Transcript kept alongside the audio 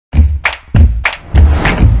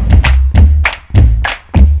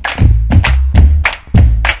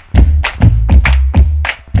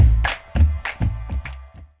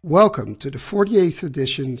Welcome to the 48th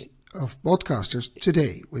edition of Podcasters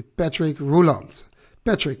Today with Patrick Roelandt.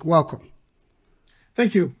 Patrick, welcome.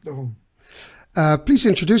 Thank you, Doron. Please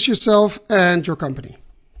introduce yourself and your company.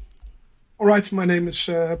 All right, my name is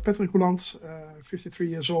Patrick Roelandt, 53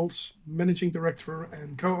 years old, managing director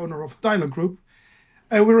and co-owner of Dialog Group.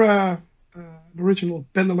 We're an original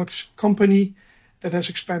Benelux company that has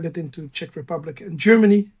expanded into Czech Republic and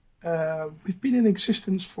Germany. We've been in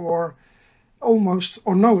existence for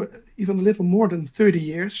even a little more than 30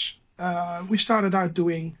 years. We started out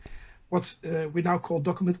doing what we now call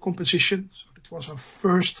document composition. So it was our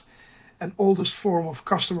first and oldest form of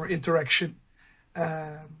customer interaction.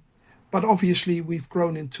 But obviously we've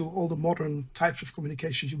grown into all the modern types of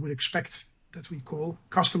communications you would expect that we call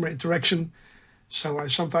customer interaction. So I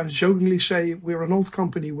sometimes jokingly say we're an old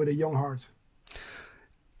company with a young heart.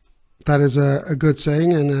 That is a good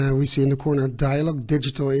saying, and we see in the corner dialogue,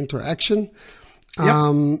 digital interaction.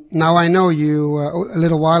 Yep. Now I know you, a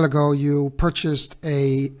little while ago, you purchased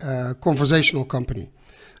a conversational company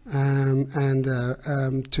and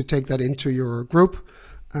to take that into your group.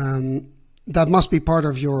 That must be part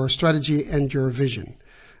of your strategy and your vision.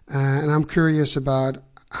 And I'm curious about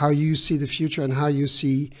how you see the future and how you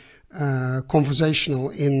see conversational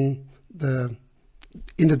in the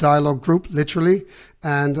dialogue group, literally,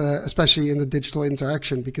 and especially in the digital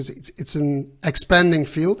interaction, because it's an expanding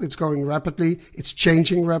field. It's growing rapidly. It's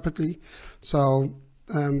changing rapidly. So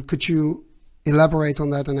could you elaborate on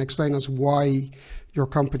that and explain us why your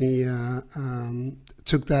company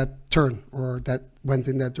took that turn or that went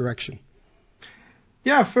in that direction?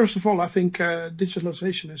 Yeah, first of all, I think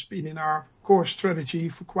digitalization has been in our core strategy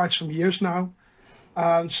for quite some years now.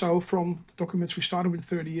 So from documents we started with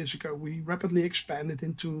 30 years ago, we rapidly expanded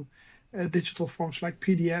into digital forms like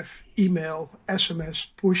PDF, email, SMS,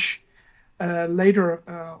 push. Later,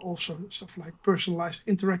 also stuff like personalized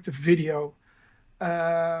interactive video,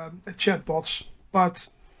 chatbots. But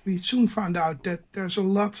we soon found out that there's a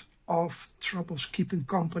lot of troubles keeping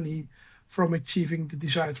company from achieving the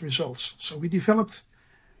desired results. So we developed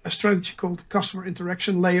a strategy called customer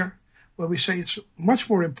interaction layer, where we say it's much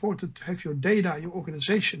more important to have your data, your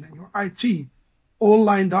organization, and your IT all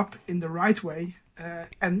lined up in the right way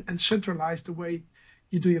and centralize the way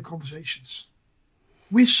you do your conversations.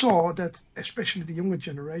 We saw that especially the younger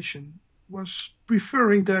generation was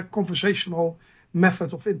preferring the conversational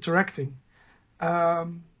method of interacting.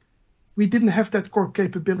 We didn't have that core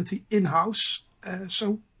capability in-house,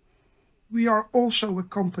 so we are also a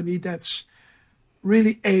company that's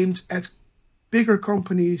really aimed at bigger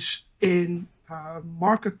companies in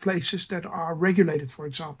marketplaces that are regulated, for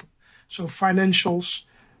example. So financials,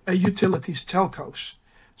 utilities, telcos.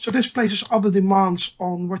 So this places other demands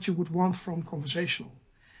on what you would want from conversational.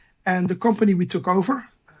 And the company we took over,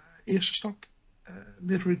 Eerste Stap,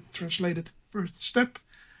 literally translated first step,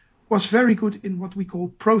 was very good in what we call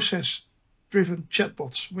process-driven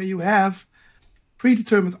chatbots, where you have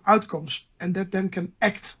predetermined outcomes and that then can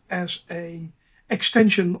act as a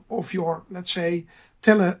extension of your, let's say,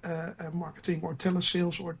 telemarketing or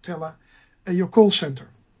telesales or your call center.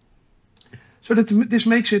 So that this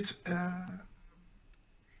makes it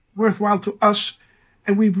worthwhile to us,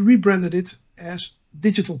 and we rebranded it as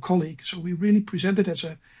digital colleague. So we really present it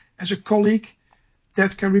as a colleague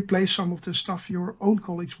that can replace some of the stuff your own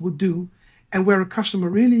colleagues would do, and where a customer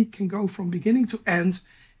really can go from beginning to end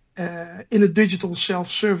in a digital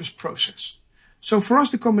self-service process. So for us,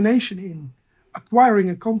 the combination in acquiring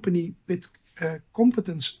a company with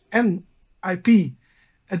competence and IP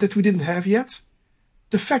that we didn't have yet,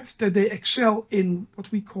 the fact that they excel in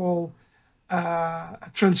what we call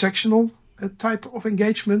a transactional type of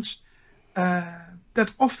engagements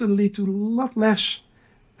that often lead to a lot less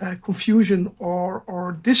confusion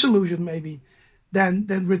or disillusion maybe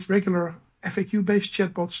than with regular FAQ-based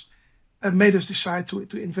chatbots made us decide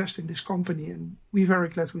to invest in this company, and we're very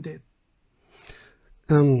glad we did.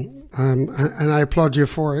 And I applaud you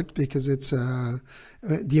for it, because it's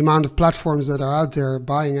the amount of platforms that are out there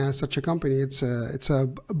buying such a company. It's a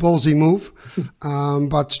ballsy move,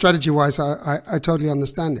 but strategy-wise, I totally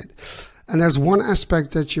understand it. And there's one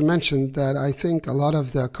aspect that you mentioned that I think a lot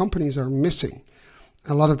of the companies are missing,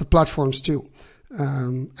 a lot of the platforms too,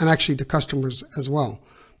 and actually the customers as well.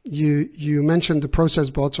 You mentioned the process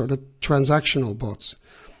bots or the transactional bots.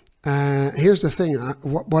 Here's the thing,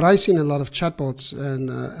 what I see in a lot of chatbots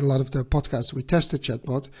and a lot of the podcasts, we tested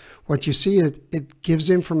chatbot, what you see, it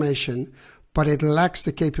gives information, but it lacks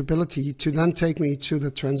the capability to then take me to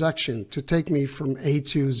the transaction, to take me from A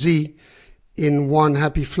to Z in one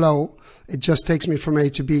happy flow. It just takes me from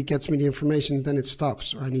A to B, gets me the information, then it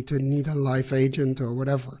stops. Or I need a live agent or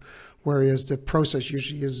whatever. whereas the process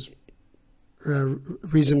usually is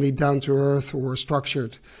reasonably down to earth or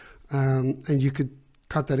structured, and you could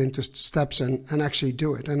cut that into steps and actually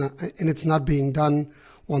do it. And it's not being done,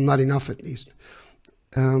 well, not enough at least.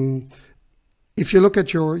 If you look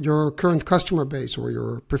at your current customer base or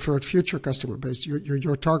your preferred future customer base,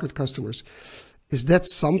 your target customers, is that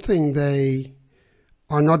something they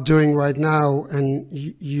are not doing right now and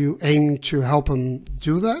you aim to help them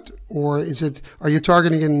do that? Or are you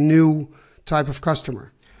targeting a new type of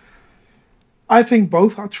customer? I think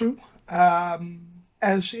both are true.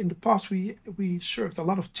 As in the past, we served a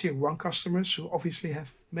lot of tier one customers who obviously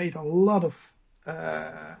have made a lot of,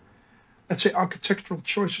 let's say, architectural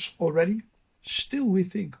choices already. Still, we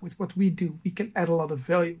think with what we do, we can add a lot of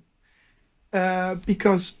value.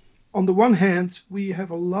 Because on the one hand, we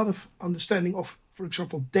have a lot of understanding of, for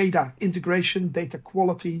example, data integration, data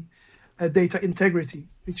quality, data integrity,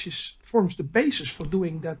 which forms the basis for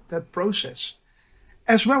doing that process,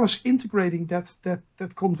 as well as integrating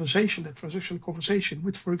that conversation, that transactional conversation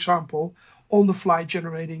with, for example, on the fly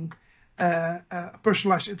generating a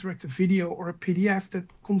personalized interactive video or a PDF that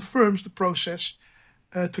confirms the process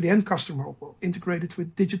to the end customer, or integrated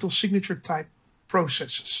with digital signature type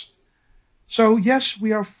processes. So yes,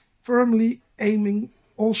 we are firmly aiming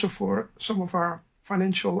also for some of our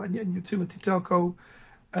financial and utility telco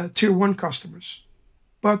tier one customers.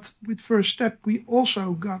 But with first step, we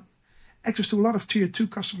also got access to a lot of tier two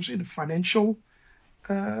customers in the financial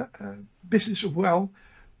business as well,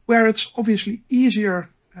 where it's obviously easier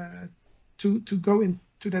to go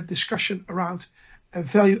into that discussion around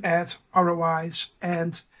value add, ROIs,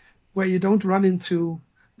 and where you don't run into,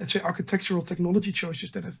 let's say, architectural technology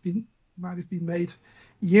choices that might have been made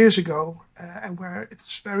years ago, and where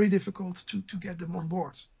it's very difficult to get them on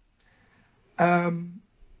board.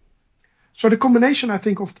 So the combination, I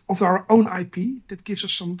think, of our own IP that gives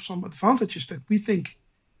us some advantages that we think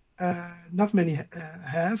not many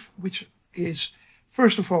have, which is,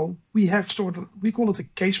 first of all, we call it a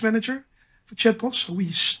case manager for chatbots. So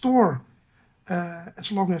we store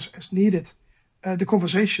as long as needed the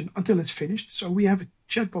conversation until it's finished. So we have a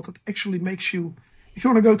chatbot that actually makes you, if you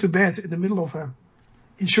want to go to bed in the middle of a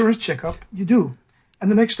insurance checkup, you do, and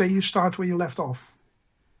the next day you start where you left off.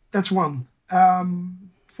 That's one.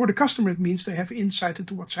 For the customer, it means they have insight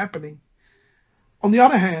into what's happening. On the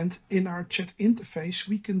other hand, in our chat interface,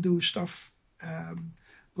 we can do stuff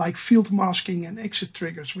like field masking and exit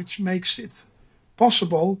triggers, which makes it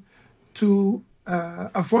possible to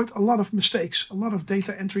avoid a lot of mistakes, a lot of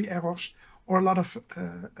data entry errors, or a lot of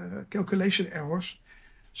calculation errors.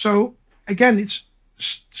 So again, it's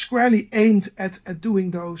squarely aimed at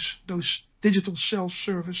doing those digital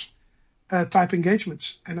self-service type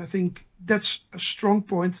engagements. And I think that's a strong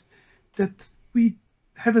point that we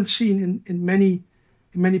haven't seen in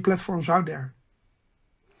many platforms out there.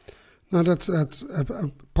 No, that's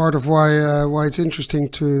a part of why it's interesting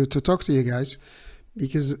to talk to you guys,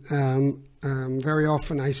 because very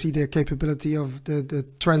often I see the capability of the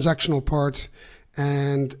transactional part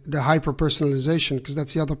and the hyper personalization, because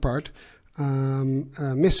that's the other part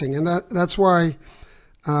missing, and that's why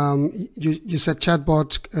you said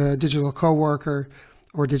chatbot, digital coworker,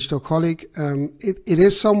 or digital colleague. It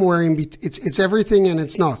is somewhere in between. It's everything and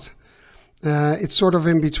it's not. It's sort of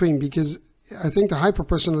in between, because I think the hyper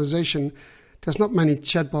personalization, there's not many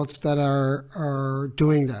chatbots that are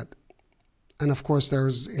doing that. And of course,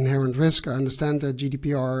 there's inherent risk. I understand the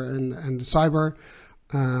GDPR and the cyber.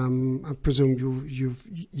 I presume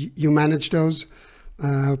you manage those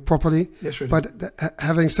properly. Yes, we do. But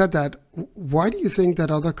having said that, why do you think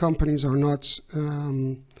that other companies are not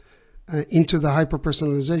into the hyper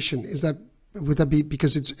personalization? Would that be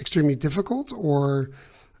because it's extremely difficult, or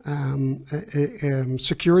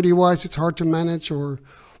security wise it's hard to manage, or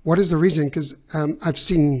what is the reason? Because I've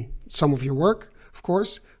seen some of your work, of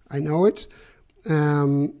course, I know it,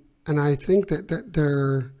 and I think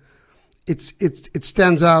that it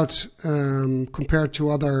stands out compared to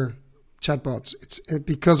other chatbots. It's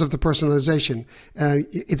because of the personalization.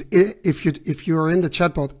 If you're in the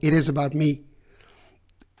chatbot, it is about me.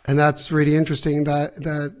 And that's really interesting.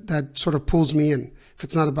 That sort of pulls me in. If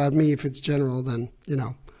it's not about me, if it's general, then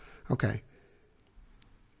okay.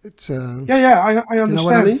 It's I understand. You know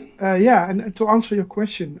what I mean? And to answer your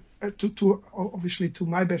question, to obviously to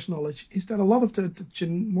my best knowledge, is that a lot of the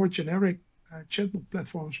more generic chatbot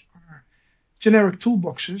platforms are generic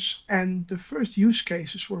toolboxes, and the first use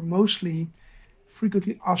cases were mostly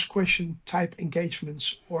frequently asked question type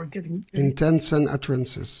engagements or getting intents and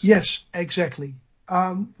utterances. Yes, exactly.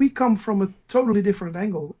 We come from a totally different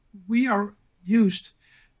angle. We are used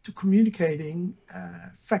to communicating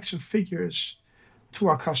facts and figures to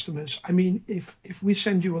our customers. I mean, if we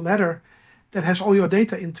send you a letter that has all your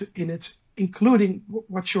data in it, including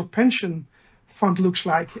what your pension fund looks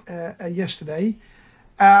like yesterday,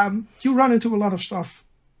 you run into a lot of stuff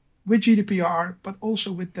with GDPR, but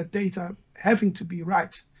also with that data having to be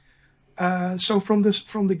right. So from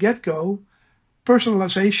the get-go,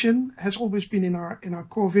 personalization has always been in our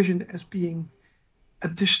core vision as being a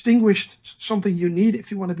distinguished something you need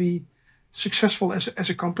if you want to be successful as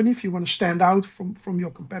a company, if you want to stand out from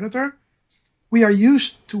your competitor. We are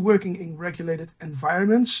used to working in regulated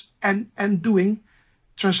environments and doing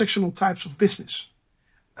transactional types of business.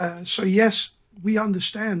 So yes, we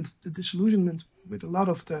understand the disillusionment with a lot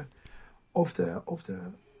of the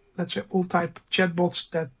let's say old type chatbots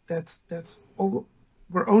that all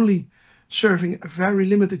were only serving a very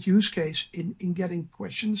limited use case in getting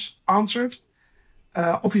questions answered.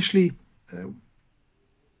 Obviously,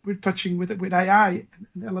 we're touching with AI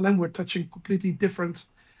and LLM, we're touching completely different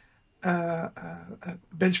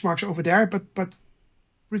benchmarks over there. But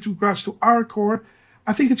with regards to our core,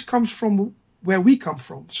 I think it comes from where we come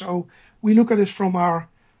from. So we look at this from our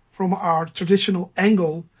traditional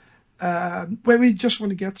angle, where we just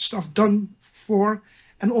want to get stuff done for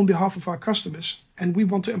and on behalf of our customers, and we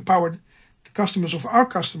want to empower the customers of our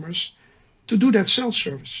customers to do that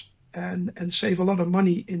self-service and save a lot of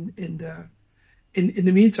money in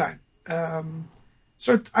the meantime.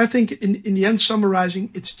 So I think in the end, summarizing,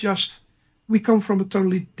 it's just we come from a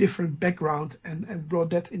totally different background and brought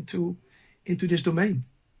that into this domain.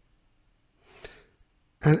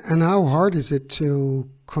 And how hard is it to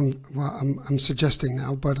come? Well, I'm suggesting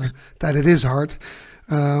now, but that it is hard.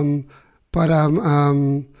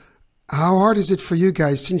 How hard is it for you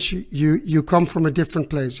guys since you come from a different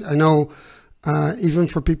place? I know even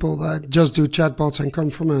for people that just do chatbots and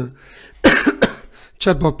come from a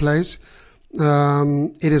chatbot place,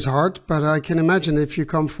 it is hard. But I can imagine if you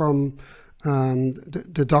come from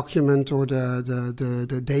the document or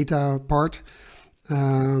the data part,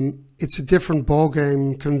 it's a different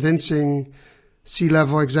ballgame convincing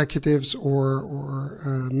C-level executives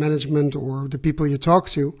or management or the people you talk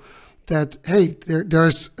to that, hey,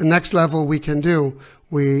 there's a next level we can do.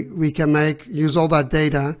 We can use all that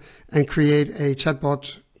data and create a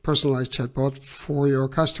chatbot, personalized chatbot for your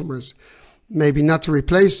customers. Maybe not to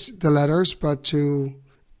replace the letters, but to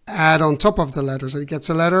add on top of the letters. He gets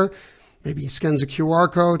a letter, maybe he scans a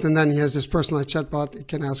QR code, and then he has this personalized chatbot. He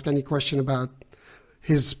can ask any question about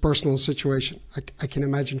his personal situation. I can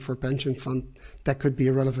imagine for a pension fund, that could be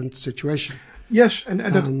a relevant situation. Yes, and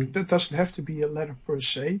that doesn't have to be a letter per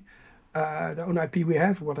se. The own IP we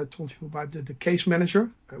have, what I told you about the case manager,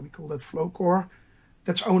 we call that Flowcore.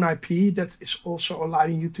 That's own IP that is also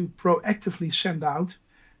allowing you to proactively send out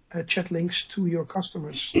chat links to your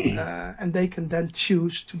customers, and they can then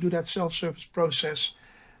choose to do that self-service process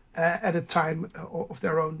at a time of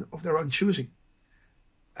their own choosing.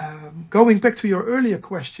 Going back to your earlier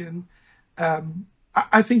question,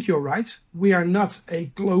 I think you're right. We are not a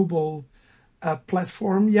global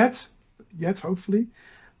platform yet, hopefully.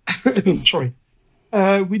 Sorry.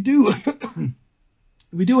 We do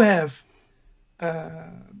have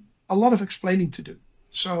a lot of explaining to do.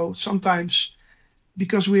 So sometimes,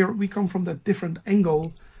 because we come from that different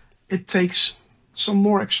angle, it takes some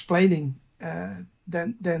more explaining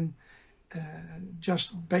than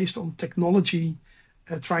just based on technology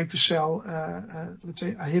trying to sell, let's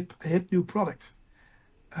say, a hip new product.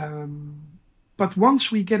 But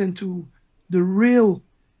once we get into the real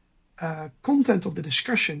content of the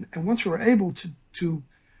discussion, and once we're able to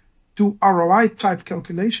do ROI type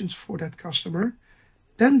calculations for that customer,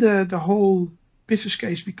 then the whole business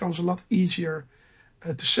case becomes a lot easier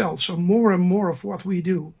to sell. So more and more of what we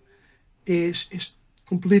do is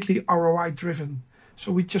completely ROI driven.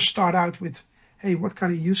 So we just start out with, hey, what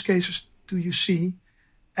kind of use cases do you see?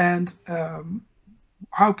 And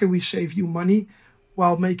how can we save you money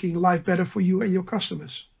while making life better for you and your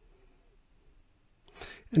customers?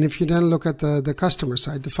 And if you then look at the customer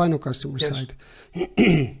side, the final customer side,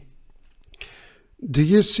 do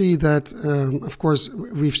you see that, of course,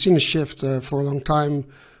 we've seen a shift for a long time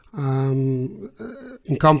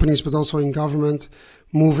in companies, but also in government,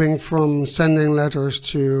 moving from sending letters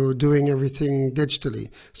to doing everything digitally.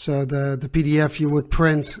 So the PDF you would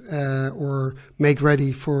print or make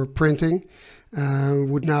ready for printing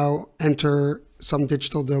would now enter some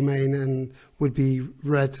digital domain and would be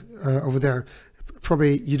read over there.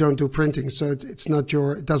 Probably you don't do printing, so it's not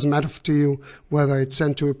it doesn't matter to you whether it's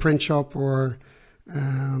sent to a print shop or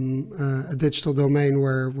a digital domain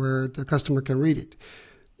where the customer can read it.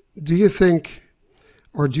 Do you think,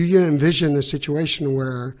 or do you envision a situation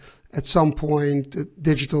where at some point the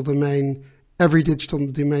digital domain every digital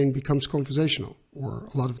domain becomes conversational, or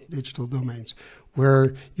a lot of digital domains,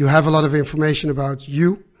 where you have a lot of information about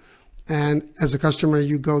you. And as a customer,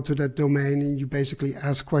 you go to that domain and you basically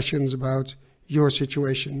ask questions about your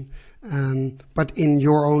situation, but in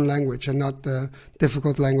your own language and not the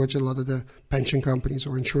difficult language a lot of the pension companies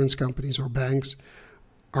or insurance companies or banks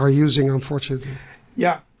are using, unfortunately.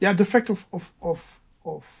 Yeah. The fact of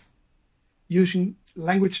using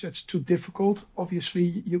language that's too difficult,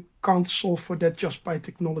 obviously you can't solve for that just by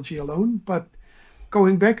technology alone. But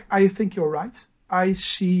going back, I think you're right. I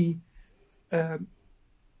see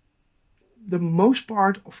the most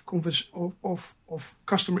part of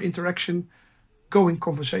customer interaction going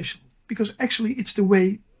conversational, because actually it's the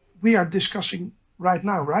way we are discussing right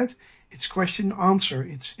now, right? It's question answer,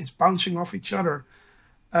 it's bouncing off each other.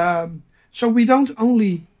 So we don't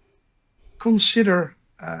only consider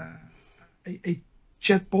a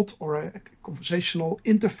chatbot or a conversational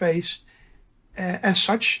interface as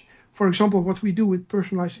such. For example, what we do with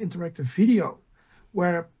personalized interactive video,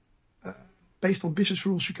 where based on business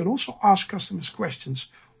rules, you can also ask customers questions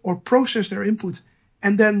or process their input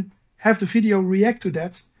and then have the video react to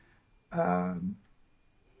that.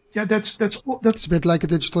 That's It's a bit like a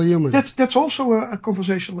digital human. That's also a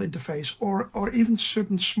conversational interface, or even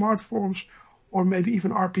certain smart forms, or maybe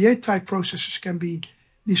even RPA type processes can be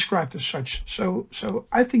described as such. So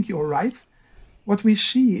I think you're right. What we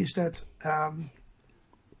see is that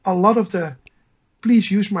a lot of the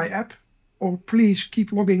please use my app or please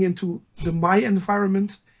keep logging into the my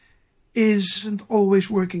environment isn't always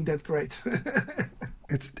working that great.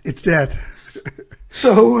 It's that.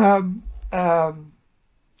 So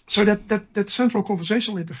that central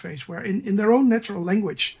conversational interface, where in their own natural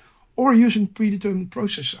language or using predetermined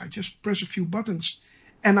process, I just press a few buttons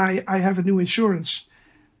and I have a new insurance.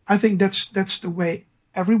 I think that's the way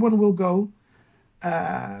everyone will go.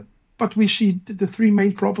 But we see the three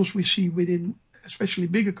main problems we see within especially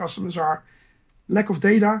bigger customers are lack of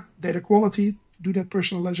data quality, do that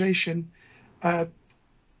personalization, a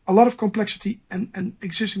lot of complexity and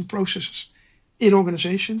existing processes in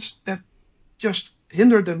organizations that just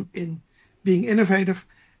hinder them in being innovative.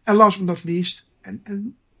 And last but not least,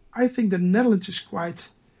 and I think the Netherlands is quite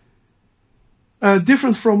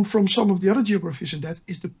different from some of the other geographies in that,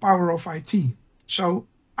 is the power of IT. So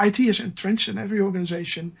IT is entrenched in every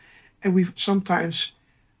organization, and we sometimes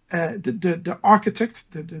the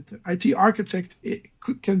architect, the IT architect,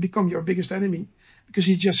 can become your biggest enemy, because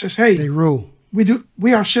he just says, "Hey, they rule.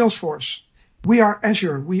 We are Salesforce, we are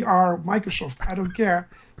Azure, we are Microsoft. I don't care,"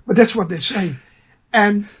 but that's what they say,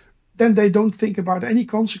 and then they don't think about any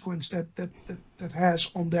consequence that has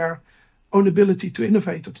on their own ability to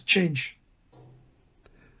innovate or to change.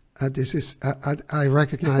 This is I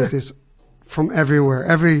recognize this from everywhere.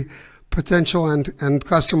 Every potential and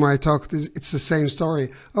customer I talk to, it's the same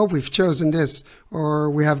story. Oh, we've chosen this,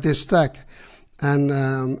 or we have this stack, and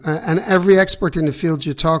every expert in the field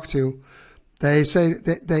you talk to, they say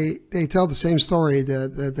they tell the same story.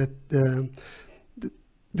 The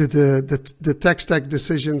tech stack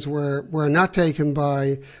decisions were not taken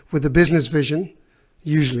with a business vision,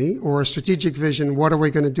 usually, or a strategic vision. What are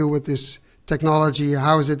we going to do with this technology?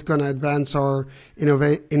 How is it going to advance our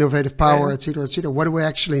innovative power, et cetera, et cetera? What do we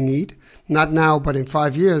actually need? Not now, but in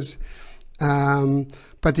 5 years.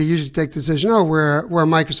 But they usually take the decision, oh, we're a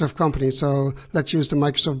Microsoft company, so let's use the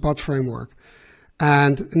Microsoft bot framework.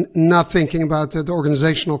 And not thinking about the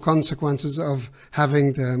organizational consequences of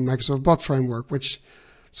having the Microsoft bot framework, which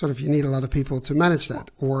sort of you need a lot of people to manage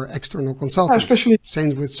that, or external consultants. Especially,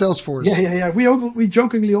 same with Salesforce. Yeah. We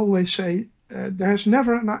jokingly always say there has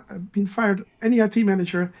never been fired any IT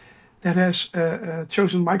manager that has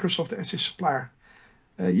chosen Microsoft as his supplier.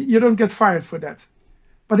 You don't get fired for that.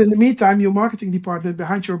 But in the meantime, your marketing department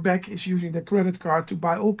behind your back is using their credit card to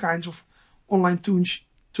buy all kinds of online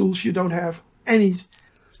tools you don't have any.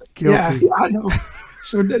 Guilty. Yeah, I know.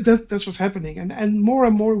 So that's what's happening. And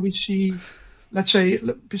more we see, let's say,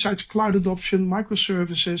 besides cloud adoption,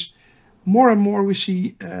 microservices, more and more we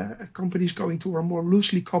see companies going to a more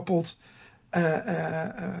loosely coupled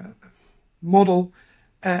model.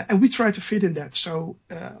 And we try to fit in that. So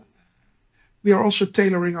we are also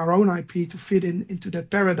tailoring our own IP to fit into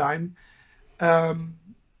that paradigm,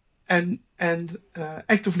 and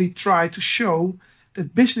actively try to show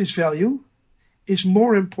that business value is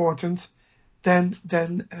more important than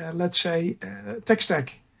let's say tech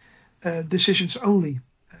stack decisions only.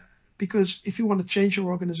 Because if you want to change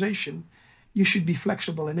your organization, you should be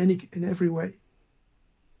flexible in every way.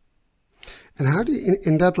 And how do you,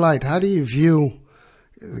 in that light, how do you view?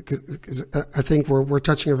 Because I think we're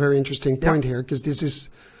touching a very interesting point here, because this is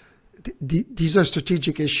these are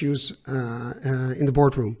strategic issues in the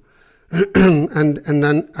boardroom. and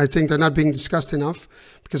then I think they're not being discussed enough,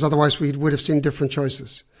 because otherwise we would have seen different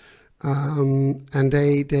choices. And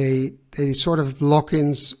they sort of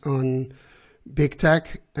lock-ins on big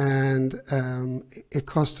tech, and it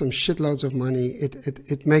costs them shitloads of money.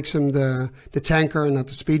 It makes them the tanker and not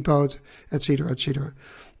the speedboat, etc., etc.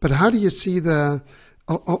 But how do you see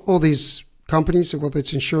all these companies, whether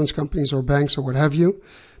it's insurance companies or banks or what have you,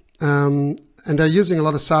 and they're using a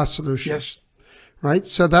lot of SaaS solutions, Yes. right?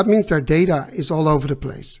 So that means their data is all over the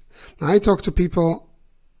place. Now, I talk to people,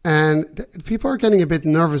 and people are getting a bit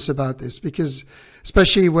nervous about this, because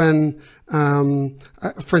especially when,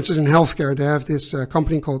 for instance, in healthcare, they have this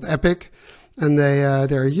company called Epic, and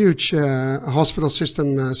they're a huge hospital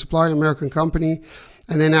system supplier, American company,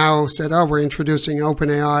 and they now said, "Oh, we're introducing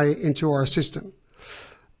OpenAI into our system,"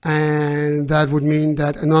 and that would mean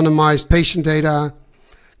that anonymized patient data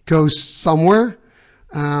goes somewhere.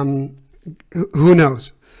 Who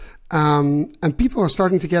knows? And people are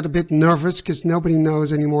starting to get a bit nervous, because nobody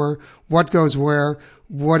knows anymore what goes where,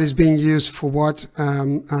 what is being used for what.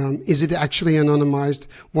 Is it actually anonymized?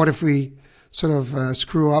 What if we sort of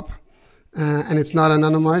screw up and it's not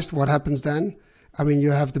anonymized? What happens then? I mean,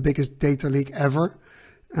 you have the biggest data leak ever.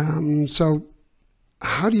 So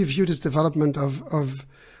how do you view this development of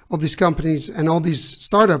all these companies and all these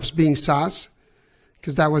startups being SaaS?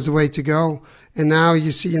 Because that was the way to go. And now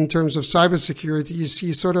you see, in terms of cybersecurity, you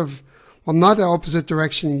see sort of, well, not the opposite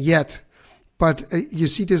direction yet, but you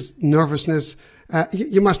see this nervousness.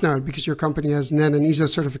 You must know it, because your company has NEN and ISO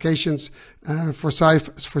certifications for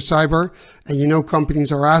cyber, and you know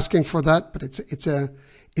companies are asking for that. But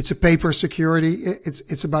it's a paper security.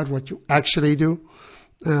 It's about what you actually do,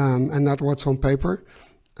 and not what's on paper.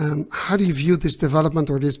 How do you view this development,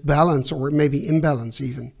 or this balance, or maybe imbalance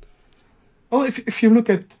even? Well, if you look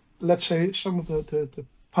at, let's say, some of the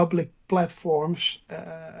public platforms,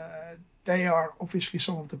 they are obviously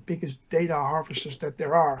some of the biggest data harvesters that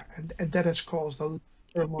there are, and that has caused a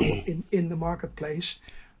turmoil in the marketplace,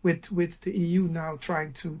 with the EU now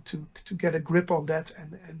trying to get a grip on that,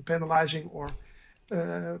 and penalizing or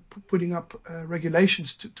putting up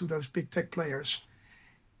regulations to those big tech players.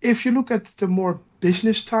 If you look at the more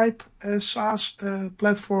business type SaaS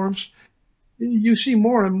platforms, you see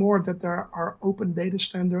more and more that there are open data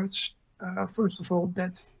standards. First of all,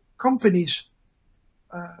 that companies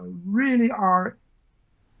really are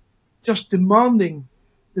just demanding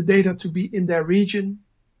the data to be in their region,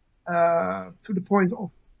 to the point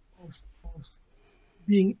of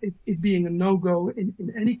being a no-go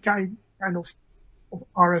in any kind of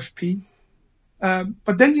RFP.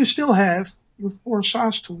 But then you still have, with 4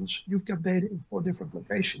 SaaS tools, you've got data in 4 different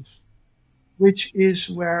locations, which is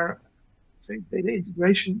where data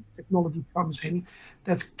integration technology comes in,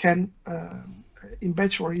 that can, in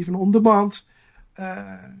batch or even on demand,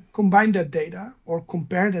 combine that data, or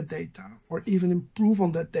compare that data, or even improve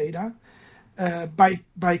on that data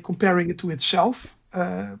by comparing it to itself.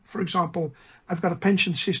 For example, I've got a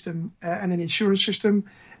pension system and an insurance system,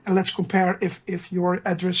 and let's compare if your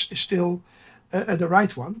address is still the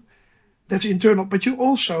right one. That's internal, but you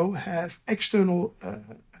also have external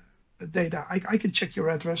data. I can check your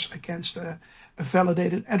address against a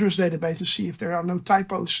validated address database to see if there are no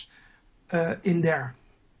typos in there.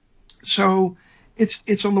 So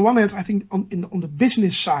it's on the one hand, I think on the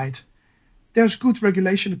business side, there's good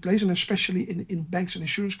regulation in place, and especially in banks and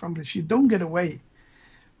insurance companies, you don't get away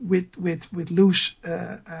with loose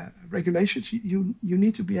regulations. You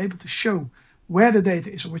need to be able to show where the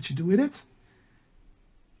data is and what you do with it.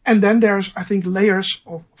 And then there's, I think, layers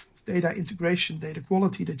of data integration, data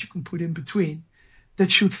quality that you can put in between,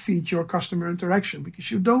 that should feed your customer interaction, because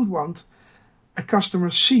you don't want a customer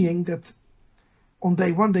seeing that on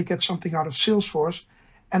day one they get something out of Salesforce,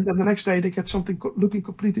 and then the next day they get something looking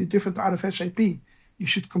completely different out of SAP. You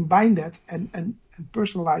should combine that and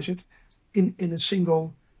personalize it in a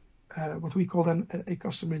single, what we call then a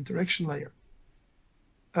customer interaction layer.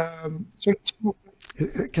 Can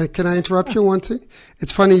I interrupt you one thing?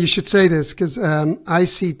 It's funny you should say this, because I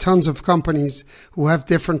see tons of companies who have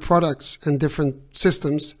different products and different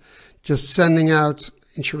systems, just sending out,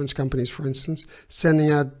 insurance companies, for instance, sending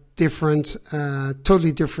out different,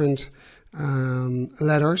 totally different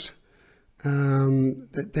letters.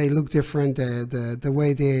 They look different. The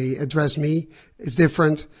way they address me is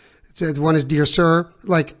different. One is Dear Sir,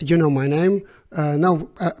 like, you know my name. No,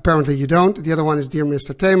 apparently you don't. The other one is Dear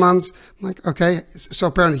Mr. Teemans. I'm like, okay, so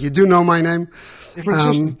apparently you do know my name.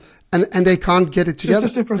 And they can't get it together.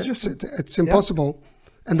 It's impossible.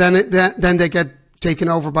 Yeah. And then they get taken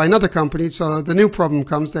over by another company. So the new problem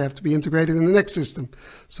comes, they have to be integrated in the next system.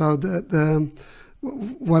 So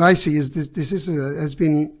what I see is this has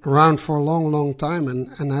been around for a long time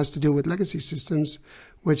and has to do with legacy systems,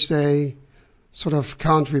 which they sort of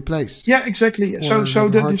can't replace. Yeah, exactly. So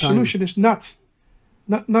the solution is not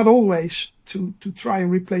always to try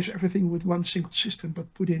and replace everything with one single system,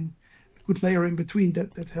 but put in a good layer in between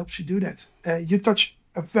that helps you do that. You touch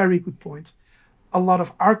a very good point. A lot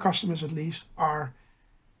of our customers, at least, are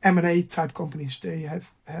M&A type companies. They have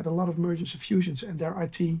had a lot of mergers and fusions, and their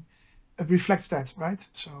IT reflects that, right?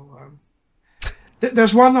 So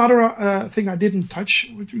there's one other thing I didn't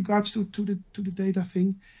touch with regards to the data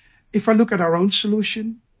thing. If I look at our own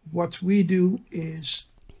solution, what we do is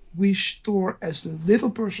we store as little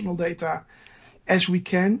personal data as we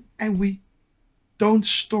can, and we don't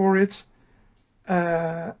store it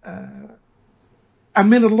a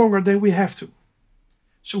minute longer than we have to.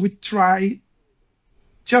 So we try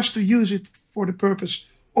just to use it for the purpose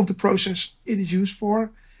of the process it is used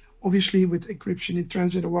for, obviously with encryption in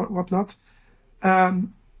transit or whatnot,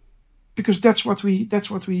 because that's what we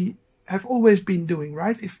have always been doing,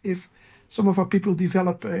 right? If some of our people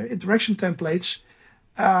develop interaction templates,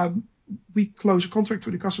 we close a contract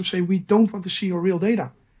with the customer, say we don't want to see your real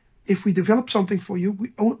data. If we develop something for you,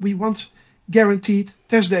 we want guaranteed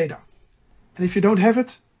test data, and if you don't have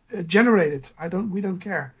it, generate it. We don't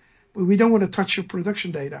care, but we don't want to touch your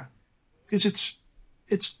production data because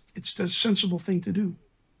it's the sensible thing to do.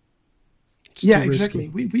 It's yeah,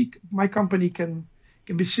 exactly. My company can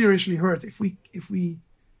be seriously hurt if we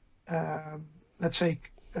let's say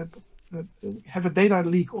have a data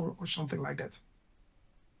leak or something like that.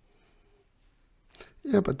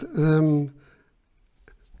 Yeah, but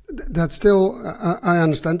that's still I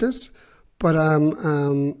understand this, but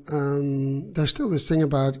there's still this thing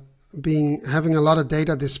about having a lot of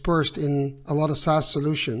data dispersed in a lot of SaaS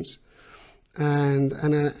solutions, and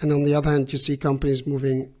on the other hand, you see companies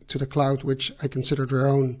moving to the cloud, which I consider their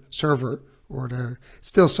own server, or they're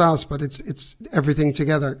still SaaS, but it's everything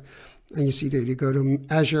together. And you see that you go to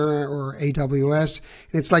Azure or AWS,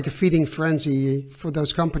 and it's like a feeding frenzy for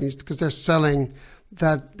those companies because they're selling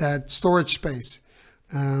that storage space.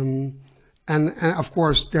 And of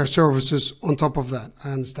course, there are services on top of that.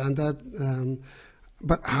 I understand that.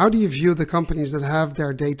 But how do you view the companies that have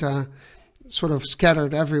their data sort of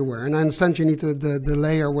scattered everywhere? And I understand you need the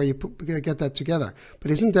layer where you get that together.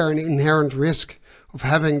 But isn't there an inherent risk of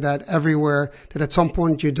having that everywhere, that at some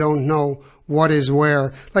point you don't know what is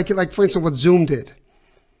where? Like for instance, what Zoom did.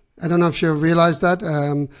 I don't know if you realize that.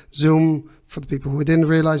 Zoom, for the people who didn't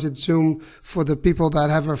realize it, Zoom, for the people that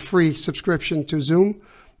have a free subscription to Zoom,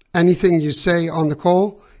 anything you say on the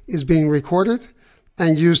call is being recorded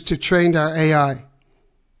and used to train their AI.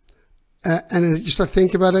 And you start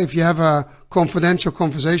thinking about it, if you have a confidential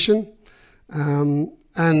conversation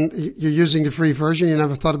and you're using the free version, you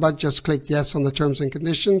never thought about it, just click yes on the terms and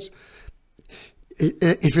conditions.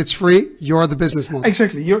 If it's free, you're the business model.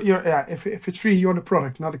 Exactly. If it's free, you're the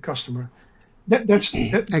product, not the customer. That's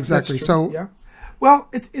exactly. That's so yeah. Well,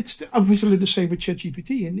 it's obviously the same with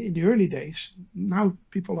ChatGPT. In the early days, now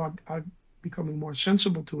people are becoming more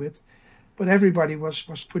sensible to it, but everybody was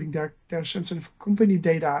putting their sensitive company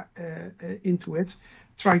data into it,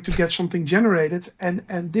 trying to get something generated,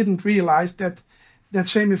 and didn't realize that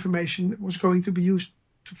same information was going to be used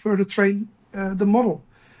to further train the model.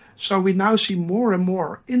 So we now see more and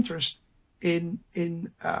more interest in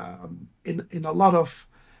a lot of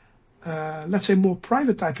let's say more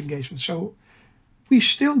private type engagement. So we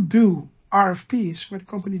still do RFPs where the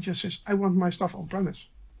company just says, I want my stuff on premise.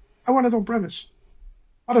 I want it on premise.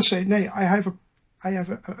 Others say, no, I have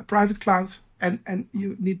a private cloud and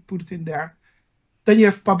you need to put it in there. Then you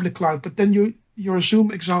have public cloud, but then your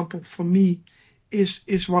Zoom example for me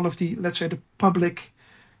is one of the, let's say, the public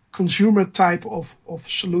consumer type of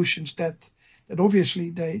solutions that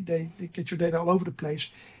obviously they get your data all over the place.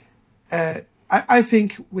 I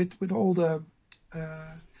think with all the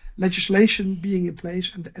legislation being in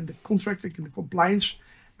place and the contracting and the compliance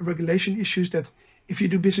and regulation issues, that if you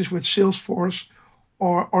do business with Salesforce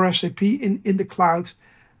or SAP in the cloud,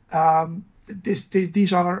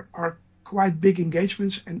 these are quite big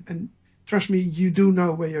engagements, and trust me, you do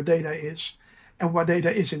know where your data is and what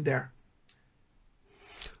data is in there.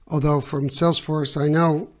 Although from Salesforce, I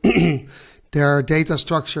know their data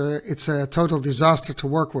structure, it's a total disaster to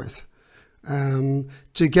work with.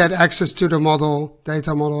 To get access to the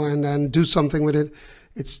data model, and then do something with it,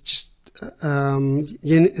 it's just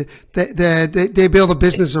they build a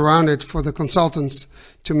business around it for the consultants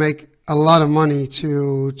to make a lot of money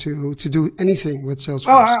to do anything with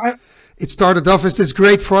Salesforce. it started off as this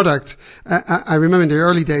great product. I remember in the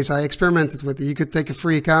early days, I experimented with it. You could take a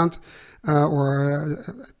free account or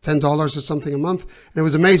 $10 or something a month. And it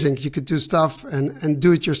was amazing. You could do stuff and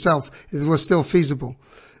do it yourself. It was still feasible.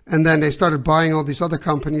 And then they started buying all these other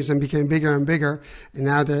companies and became bigger and bigger. And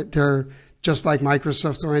now they're just like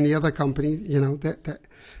Microsoft or any other company. You know, they're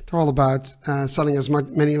all about selling as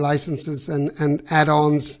many licenses and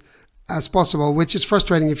add-ons as possible, which is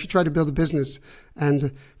frustrating if you try to build a business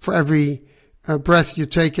and for every breath you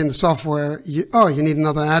take in the software, you need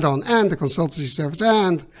another add-on and the consultancy service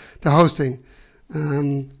and the hosting.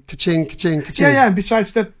 Ka-ching, ka-ching, ka-ching. Yeah. And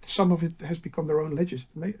besides that, some of it has become their own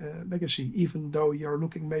legacy, even though you're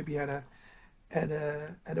looking maybe at a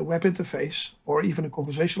web interface or even a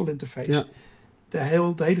conversational interface. Yeah. The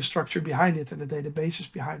whole data structure behind it and the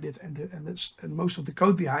databases behind it and most of the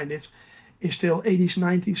code behind it is still 80s,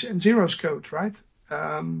 90s, and zeros code, right?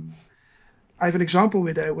 I have an example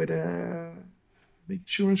with a big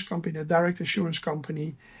insurance company, a direct insurance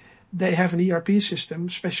company. They have an ERP system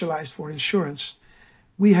specialized for insurance.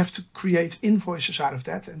 We have to create invoices out of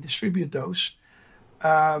that and distribute those.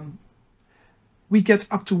 We get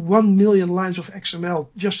up to 1 million lines of XML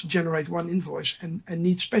just to generate one invoice and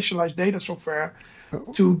need specialized data software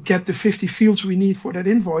to get the 50 fields we need for that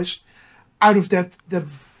invoice out of that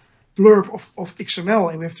blurb of XML,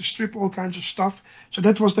 and we have to strip all kinds of stuff. So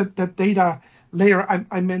that was that data layer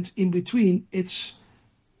I meant in between. It's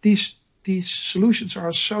these solutions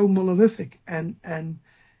are so monolithic and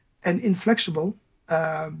inflexible,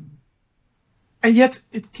 and yet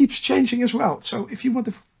it keeps changing as well. So if you want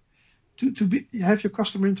to have your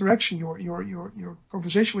customer interaction, your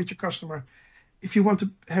conversation with your customer, if you want to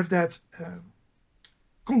have that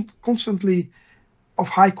constantly of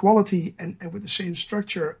high quality and with the same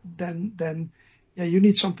structure, then you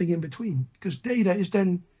need something in between, because data is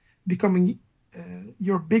then becoming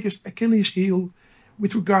your biggest Achilles heel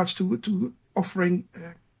with regards to offering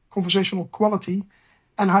conversational quality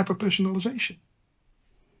and hyper personalization.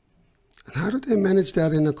 And how do they manage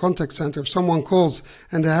that in a contact center? If someone calls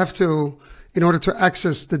and they have to, in order to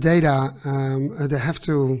access the data, they have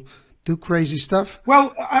to do crazy stuff?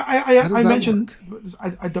 Well, I mentioned,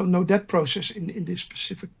 I don't know that process in this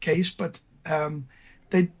specific case, but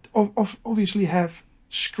they obviously have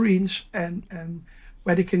screens and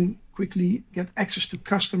where they can quickly get access to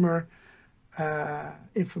customer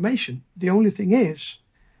information. The only thing is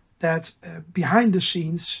that behind the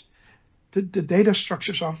scenes, the data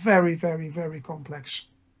structures are very, very, very complex.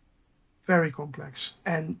 Very complex.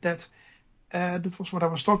 And that was what I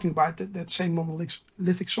was talking about. That same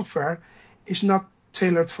monolithic software is not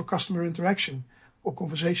tailored for customer interaction or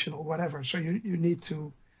conversation or whatever. So you need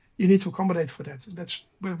to accommodate for that. That's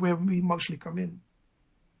where we mostly come in.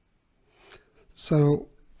 So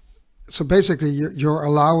basically, you're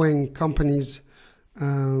allowing companies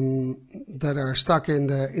that are stuck in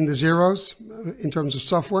the zeros in terms of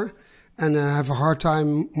software and have a hard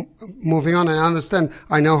time moving on. And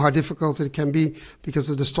I know how difficult it can be because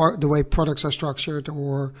of the way products are structured,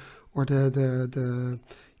 or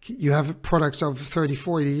you have products of 30,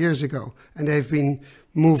 40 years ago, and they've been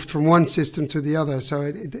moved from one system to the other, so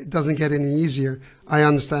it doesn't get any easier. I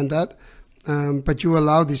understand that, but you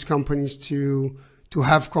allow these companies to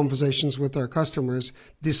have conversations with their customers,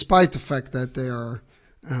 despite the fact that they are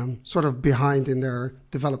sort of behind in their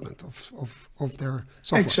development of their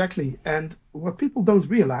software. Exactly. And what people don't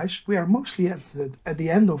realize, we are mostly at the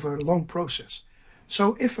end of a long process.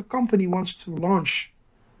 So if a company wants to launch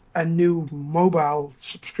a new mobile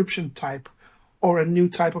subscription type or a new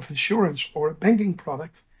type of insurance or a banking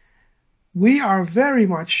product, we are very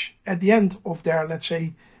much at the end of their, let's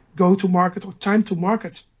say, go-to-market or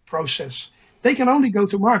time-to-market process. They can only go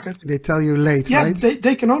to market. They tell you late, right?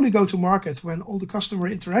 They can only go to market when all the customer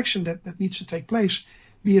interaction that needs to take place,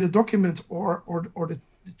 be it a document or the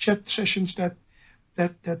chat sessions that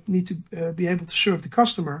need to be able to serve the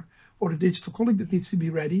customer, or the digital colleague that needs to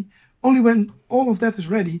be ready. Only when all of that is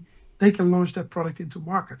ready, they can launch that product into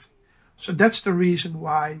market. So that's the reason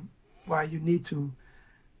why you need to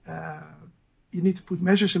put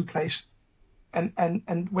measures in place,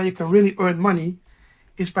 and where you can really earn money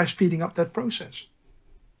is by speeding up that process.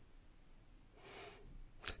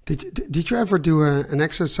 Did you ever do an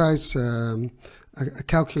exercise, a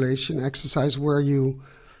calculation exercise where you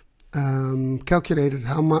calculated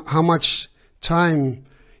how much time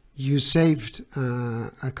you saved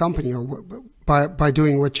a company or by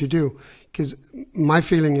doing what you do? Because my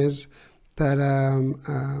feeling is that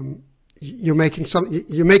you're making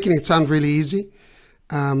it sound really easy.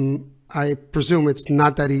 I presume it's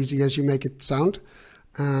not that easy as you make it sound.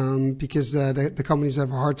 Because the companies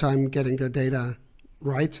have a hard time getting their data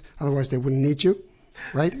right? Otherwise, they wouldn't need you,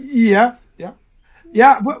 right? Yeah, yeah,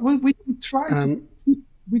 yeah. But we try to Um,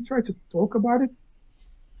 talk about it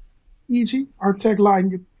easy. Our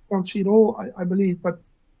tagline, you can't see it all, I believe, but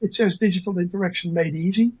it says digital interaction made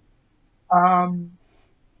easy. Um,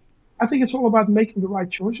 I think it's all about making the right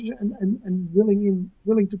choices and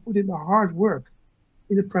willing to put in the hard work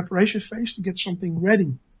in the preparation phase to get something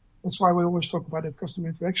ready. That's why we always talk about that customer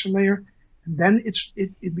interaction layer. And then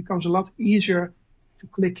it becomes a lot easier to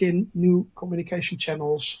click in new communication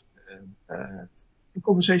channels. The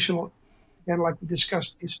conversational, again, like we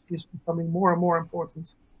discussed, is becoming more and more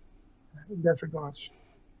important in that regards.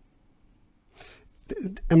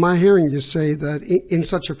 am I hearing you say that in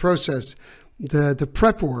such a process, the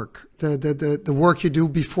prep work, the work you do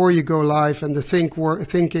before you go live, and the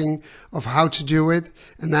thinking of how to do it,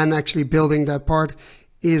 and then actually building that part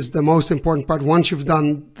is the most important part. Once you've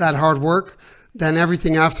done that hard work, then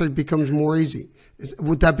everything after it becomes more easy.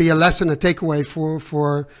 Would that be a lesson, a takeaway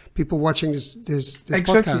for people watching this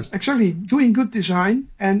Exactly, podcast? exactly. Doing good design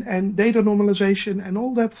and data normalization and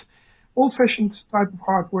all that old-fashioned type of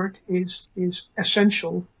hard work is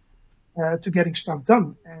essential to getting stuff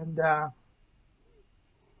done. And uh,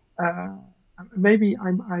 maybe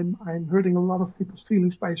I'm hurting a lot of people's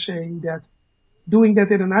feelings by saying that doing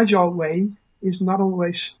that in an agile way is not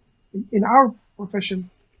always, in our profession,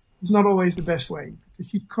 is not always the best way,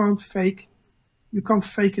 because you can't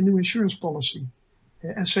fake a new insurance policy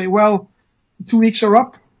and say, well, 2 weeks are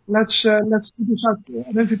up. Let's do this out,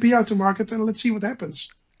 an MVP out to market, and let's see what happens.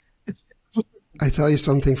 It's, I tell you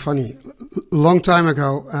something funny. Long time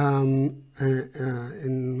ago,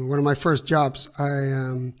 in one of my first jobs,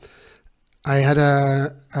 I had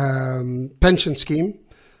a pension scheme,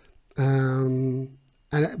 and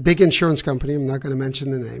a big insurance company. I'm not going to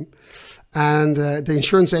mention the name. And the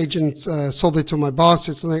insurance agent sold it to my boss.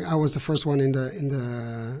 It's like I was the first one in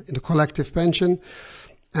the collective pension,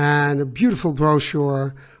 and a beautiful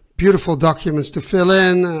brochure, beautiful documents to fill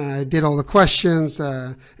in. I did all the questions.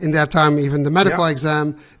 In that time, even the medical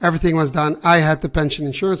exam, everything was done. I had the pension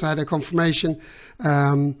insurance. I had a confirmation.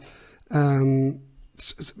 But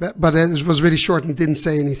it was really short and didn't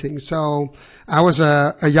say anything. So I was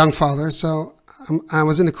a young father. So I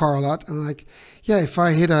was in the car a lot, and like, yeah, if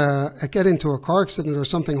I get into a car accident or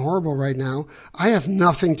something horrible right now, I have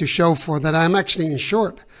nothing to show for that I'm actually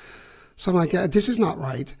insured. So I'm like, yeah, this is not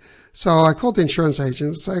right. So I called the insurance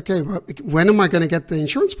agent. It's like, okay, but when am I going to get the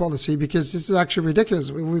insurance policy? Because this is actually ridiculous.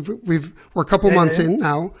 We're a couple months in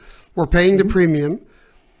now. We're paying the premium,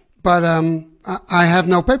 but I have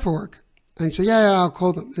no paperwork. And he said, yeah, I'll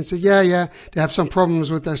call them. And said, yeah, they have some problems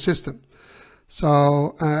with their system.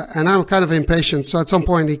 So, and I'm kind of impatient. So at some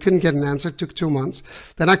point he couldn't get an answer. It took 2 months.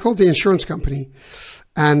 Then I called the insurance company,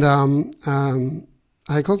 and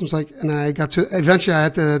I called him, and I got to, eventually I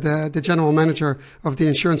had the general manager of the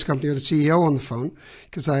insurance company, or the CEO, on the phone,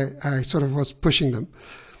 because I sort of was pushing them.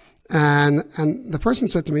 And the person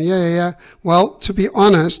said to me, yeah. Well, to be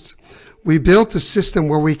honest, we built a system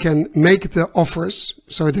where we can make the offers,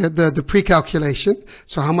 so the pre-calculation,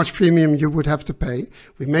 so how much premium you would have to pay.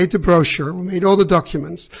 We made the brochure, we made all the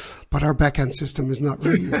documents, but our back-end system is not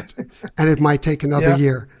ready yet, and it might take another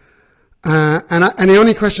year. And the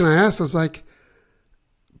only question I asked was like,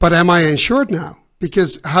 but am I insured now?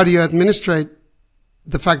 Because how do you administrate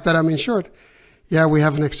the fact that I'm insured? Yeah, we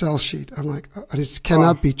have an Excel sheet. I'm like, oh, this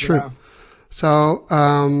cannot be true. Yeah. So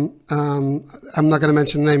I'm not going to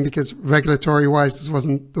mention the name because regulatory-wise, this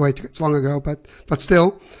wasn't the way it's long ago, but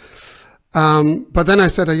still. But then I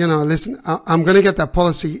said, listen, I'm going to get that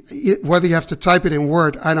policy. Whether you have to type it in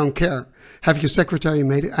Word, I don't care. Have your secretary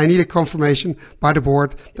made it. I need a confirmation by the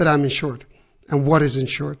board that I'm insured. And what is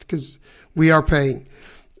insured? Because we are paying.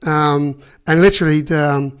 And literally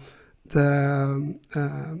the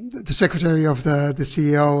secretary of the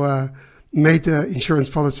CEO made the insurance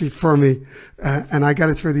policy for me, and I got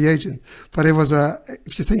it through the agent. But it was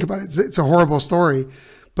if you think about it, it's a horrible story,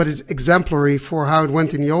 but it's exemplary for how it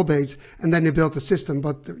went in the old days. And then they built a system,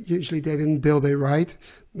 but usually they didn't build it right.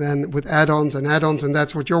 Then with add-ons, and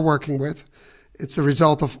that's what you're working with. It's a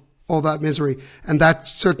result of all that misery. And that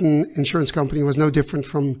certain insurance company was no different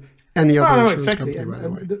from any other insurance company, by the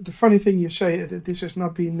way. The funny thing you say, that this has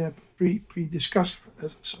not been pre-discussed,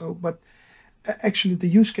 but actually the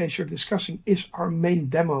use case you're discussing is our main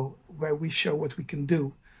demo, where we show what we can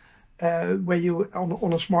do. Where you,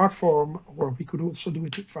 on a smartphone, or we could also do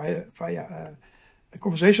it via a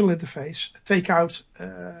conversational interface, take out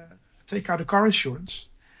a car insurance.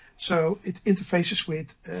 So it interfaces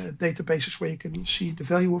with databases where you can see the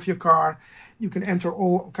value of your car. You can enter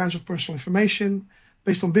all kinds of personal information.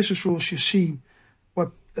 Based on business rules, you see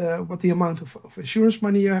what what the amount of insurance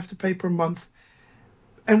money you have to pay per month.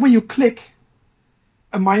 And when you click,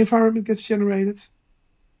 a My Environment gets generated.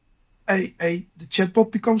 The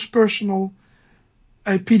chatbot becomes personal.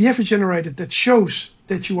 A PDF is generated that shows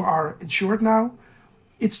that you are insured now.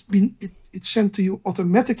 It's sent to you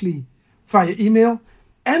automatically via email,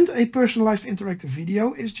 and a personalized interactive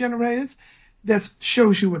video is generated that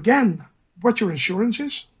shows you again what your insurance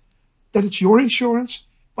is, that it's your insurance,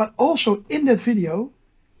 but also in that video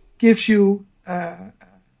gives you the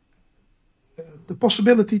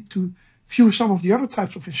possibility to view some of the other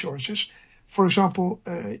types of insurances. For example,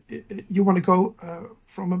 you want to go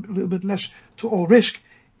from a little bit less to all risk.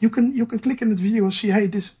 You can click in the video and see, hey,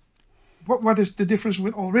 what is the difference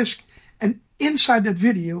with all risk? And inside that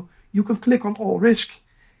video, you can click on all risk,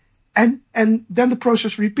 and then the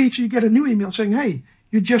process repeats. You get a new email saying, hey,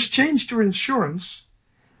 you just changed your insurance.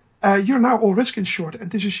 You're now all risk insured,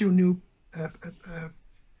 and this is your new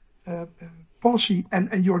policy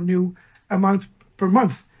and your new amount per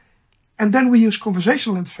month. And then we use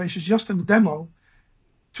conversational interfaces just in the demo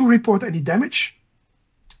to report any damage.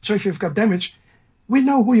 So if you've got damage, we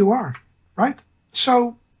know who you are, right?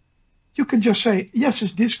 So you can just say, yes,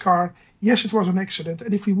 it's this car. Yes, it was an accident.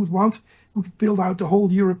 And if we would want, we could build out the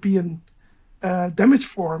whole European damage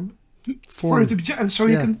form. For it to be, and so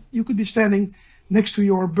you could be standing next to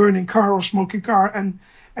your burning car or smoking car and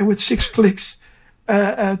with 6 clicks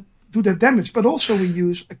do that damage. But also we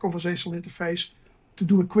use a conversational interface to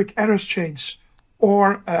do a quick address change,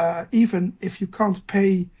 or even if you can't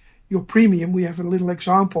pay your premium, we have a little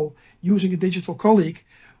example using a digital colleague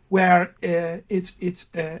where it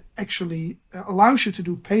actually allows you to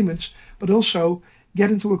do payments, but also get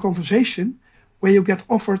into a conversation where you get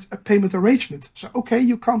offered a payment arrangement. So, okay,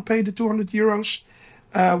 you can't pay the 200 euros.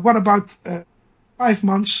 What about 5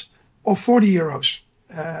 months or 40 euros?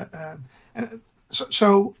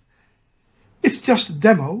 So it's just a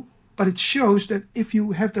demo, but it shows that if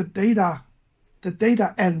you have the data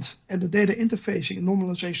end and the data interfacing and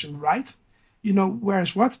normalization right, you know where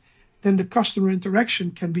is what, then the customer interaction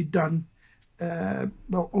can be done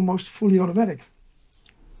almost fully automatic.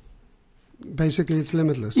 Basically, it's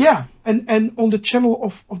limitless. Yeah, and on the channel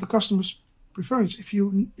of the customer's preference. If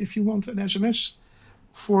you want an SMS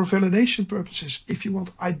for validation purposes, if you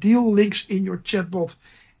want ideal links in your chatbot,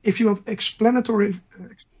 if you want explanatory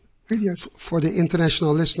videos. For the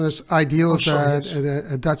international listeners, Ideal is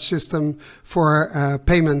a Dutch system for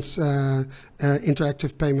payments,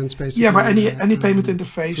 interactive payments, basically. Yeah, but any payment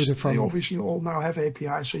interface, they obviously all now have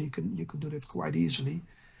APIs, so you can do that quite easily.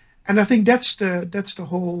 And I think that's the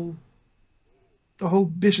whole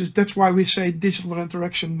business. That's why we say digital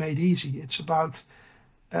interaction made easy. It's about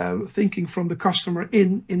thinking from the customer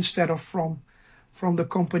in instead of from the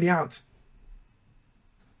company out.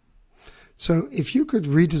 So if you could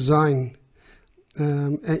redesign,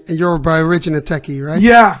 and you're by origin a techie, right?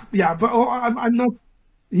 Yeah, but I'm not.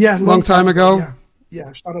 Yeah, long time ago. Yeah,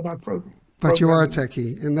 I started out programming. But you are a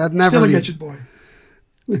techie, and that never Still a leaves. gadget boy.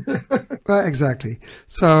 Exactly.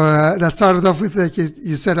 So that started off with that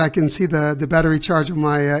you said I can see the battery charge of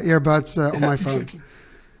my earbuds on my phone, exactly.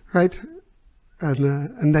 Right?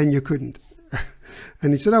 And then you couldn't.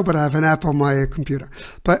 And he said, "Oh, but I have an app on my computer."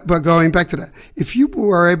 But going back to that, if you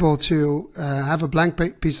were able to have a blank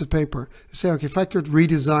piece of paper, say, okay, if I could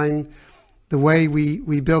redesign the way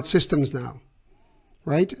we build systems now,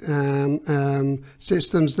 right?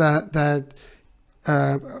 Systems that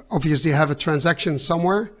obviously have a transaction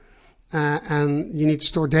somewhere, and you need to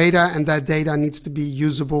store data, and that data needs to be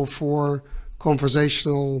usable for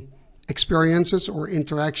conversational experiences or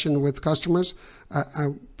interaction with customers.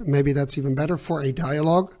 Maybe that's even better for a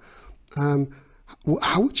dialogue.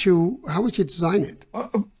 How would you design it?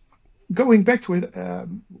 Going back to it,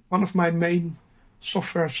 one of my main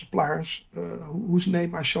software suppliers, whose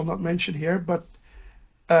name I shall not mention here, but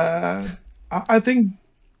I think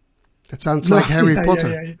that sounds like Harry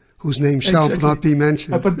Potter, whose name shall not be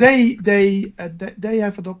mentioned. But they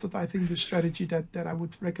have adopted, I think, the strategy that I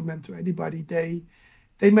would recommend to anybody.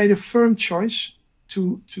 They made a firm choice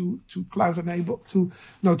to cloud enable, to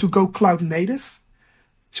go cloud native,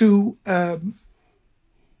 to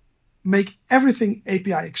make everything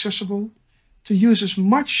API accessible, to use as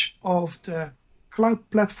much of the cloud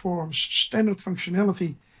platform's standard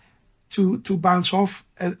functionality to bounce off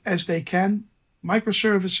as they can,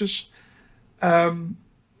 microservices, and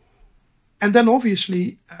then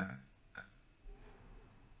obviously,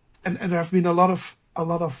 and there have been a lot of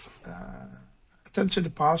attempts in the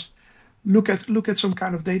past. Look at some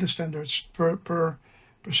kind of data standards per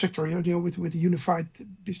sector, with unified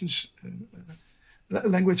business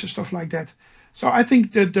language and stuff like that. So I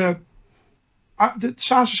think that The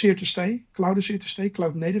SaaS is here to stay. Cloud is here to stay.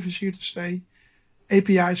 Cloud native is here to stay.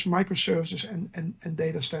 APIs, microservices, and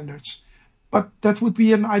data standards. But that would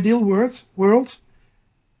be an ideal world.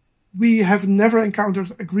 We have never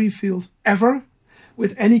encountered a greenfield ever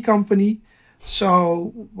with any company.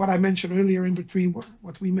 So what I mentioned earlier in between,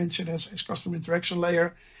 what we mentioned as customer interaction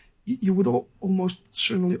layer, you would almost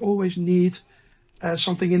certainly always need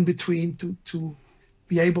something in between to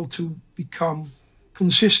be able to become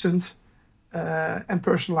consistent and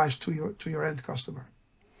personalized to your end customer.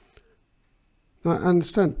 No, I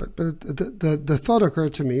understand, but the thought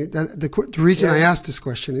occurred to me that the reason I asked this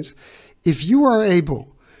question is, if you are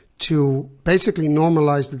able to basically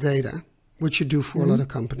normalize the data, which you do for a lot of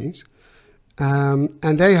companies,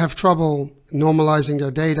 and they have trouble normalizing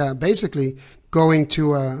their data, basically going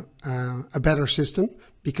to a better system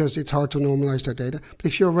because it's hard to normalize their data. But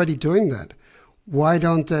if you're already doing that, why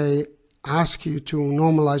don't they ask you to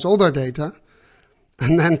normalize all their data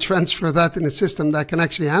and then transfer that in a system that can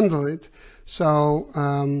actually handle it? So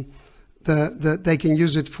they can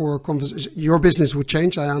use it for conversation. Your business would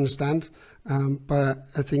change, I understand, but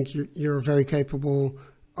I think you're very capable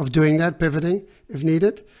of doing that, pivoting if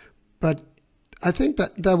needed. But I think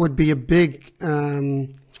that would be a big,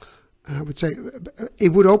 I would say, it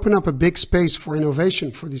would open up a big space for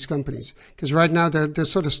innovation for these companies, because right now they're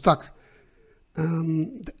sort of stuck.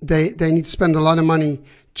 They need to spend a lot of money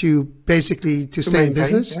to basically to stay in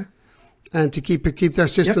business and to keep their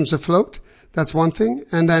systems afloat. That's one thing.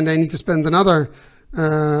 And then they need to spend another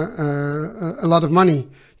a lot of money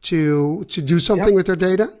to do something with their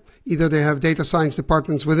data. Either they have data science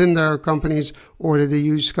departments within their companies, or they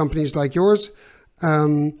use companies like yours.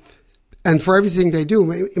 And for everything they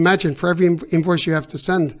do, imagine for every invoice you have to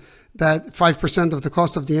send, that 5% of the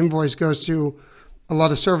cost of the invoice goes to a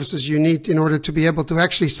lot of services you need in order to be able to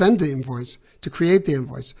actually send the invoice, to create the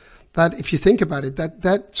invoice. That, if you think about it,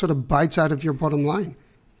 that sort of bites out of your bottom line.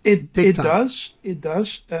 It does.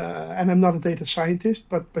 And I'm not a data scientist,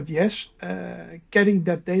 but yes, getting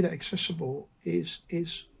that data accessible is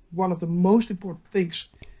one of the most important things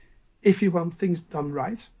if you want things done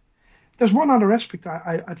right. There's one other aspect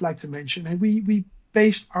I'd like to mention, and we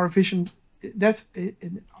based our vision that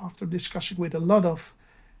after discussing with a lot of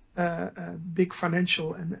big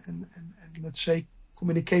financial and let's say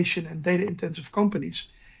communication and data intensive companies,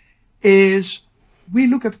 is we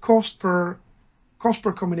look at cost per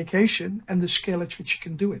communication and the scale at which you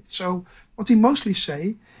can do it. So what we mostly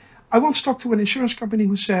say, I once talked to an insurance company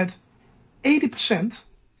who said 80%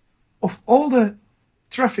 of all the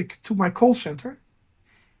traffic to my call center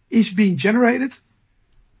is being generated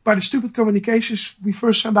by the stupid communications we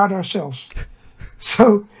first send out ourselves.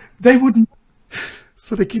 So they wouldn't.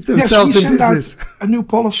 So they keep themselves in business. A new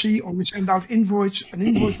policy, or we send out an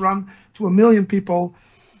invoice run to 1 million people.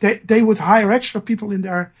 They would hire extra people in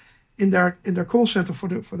their call center for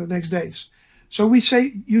the next days. So we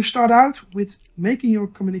say you start out with making your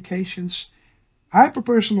communications hyper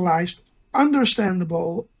personalized,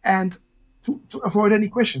 understandable, and to avoid any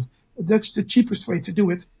questions. That's the cheapest way to do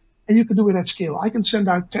it, and you can do it at scale. I can send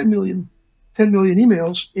out 10 million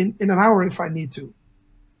emails in an hour if I need to.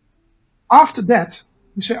 After that,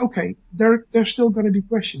 you say, okay, there's still going to be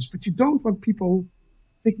questions, but you don't want people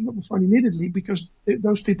picking up the phone immediately, because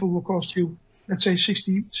those people will cost you, let's say,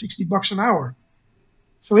 $60 an hour.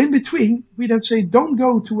 So in between, we then say, don't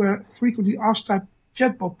go to a frequently asked type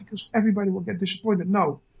chatbot, because everybody will get disappointed.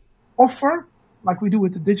 No, offer, like we do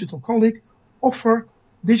with the digital colleague, offer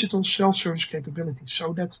digital self-service capabilities,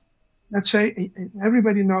 so that, let's say,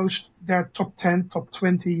 everybody knows their top 10, top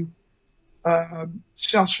 20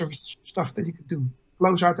 self-service stuff that you can do.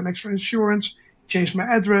 Close out an extra insurance, change my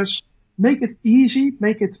address, make it easy,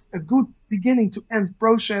 make it a good beginning to end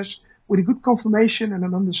process with a good confirmation and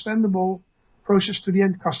an understandable process to the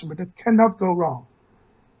end customer. That cannot go wrong.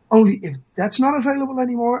 Only if that's not available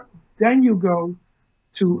anymore, then you go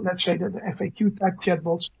to, let's say, the FAQ type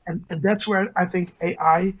chatbots, and that's where I think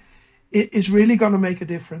AI is really going to make a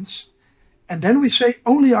difference. And then we say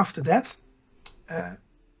only after that,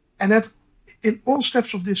 and that in all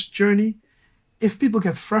steps of this journey, if people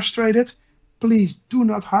get frustrated, please do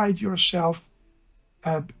not hide yourself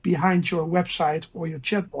behind your website or your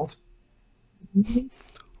chatbot.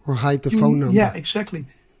 Or hide the phone number. Yeah, exactly.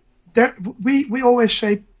 We always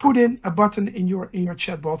say, put in a button in your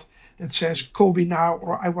chatbot that says, call me now,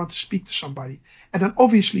 or I want to speak to somebody. And then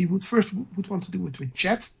obviously would want to do it with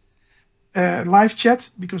chat, live chat,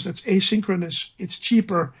 because that's asynchronous, it's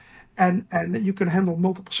cheaper, and you can handle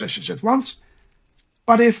multiple sessions at once.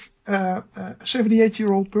 But if a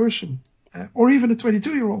 78-year-old person or even a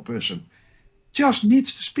 22-year-old person just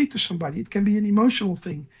needs to speak to somebody, it can be an emotional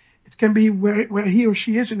thing, It can be where he or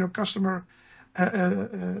she is in your customer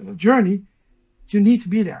journey. You need to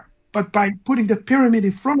be there. But by putting that pyramid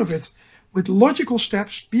in front of it with logical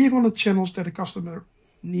steps, being on the channels that a customer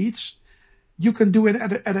needs, you can do it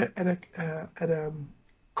at a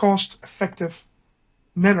cost-effective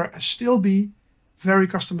manner and still be very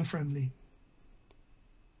customer friendly.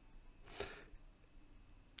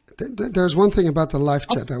 There's one thing about the live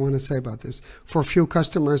chat I want to say about this. For a few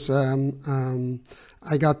customers,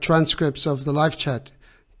 I got transcripts of the live chat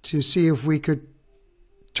to see if we could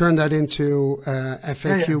turn that into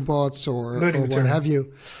FAQ bots or what have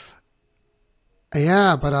you.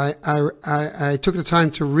 Yeah, but I took the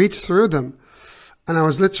time to read through them, and I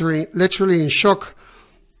was literally in shock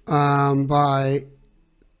by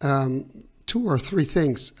 2 or 3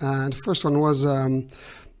 things. The first one was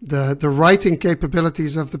the writing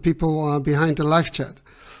capabilities of the people behind the live chat.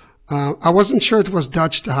 I wasn't sure it was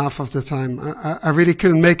Dutch half of the time. I really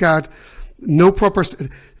couldn't make out no proper.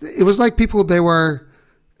 It was like people, they were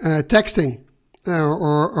texting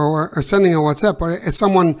or sending a WhatsApp, or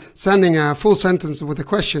someone sending a full sentence with a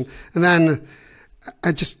question, and then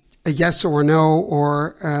just a yes or no,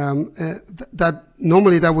 or that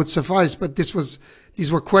normally that would suffice. But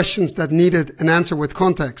these were questions that needed an answer with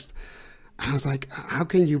context. And I was like, how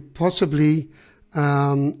can you possibly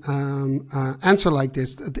answer like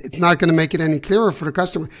this? It's not going to make it any clearer for the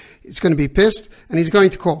customer. It's going to be pissed, and he's going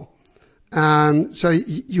to call. So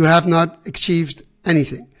you have not achieved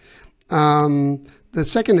anything. The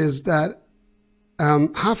second is that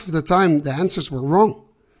half of the time the answers were wrong.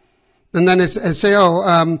 And then it's say,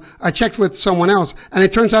 I checked with someone else, and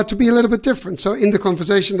it turns out to be a little bit different. So in the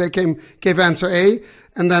conversation, they gave answer A,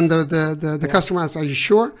 and then the customer asked, "Are you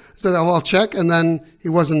sure?" I said, "Oh, I'll check," and then he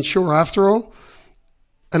wasn't sure after all.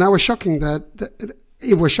 And it was shocking that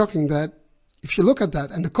if you look at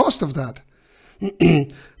that and the cost of that,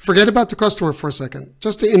 forget about the customer for a second,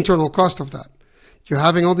 just the internal cost of that. You're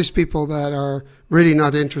having all these people that are really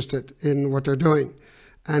not interested in what they're doing,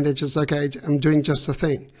 and they're just okay, I'm doing just a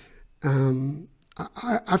thing.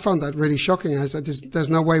 I found that really shocking. I said, there's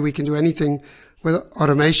no way we can do anything with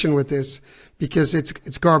automation with this, because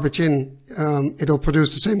it's garbage in. It'll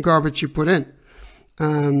produce the same garbage you put in.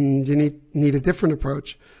 You need a different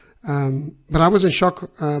approach. But I was in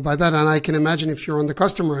shock by that, and I can imagine if you're on the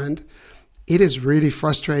customer end, it is really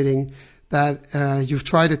frustrating that you've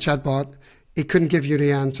tried a chatbot, it couldn't give you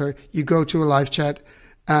the answer. You go to a live chat,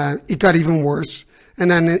 it got even worse. And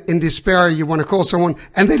then in despair, you want to call someone,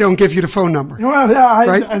 and they don't give you the phone number. Well, yeah,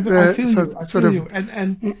 right? I feel you.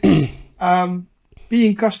 And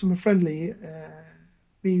being customer friendly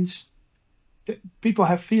means that people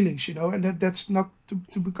have feelings, and that's not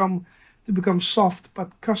to become soft, but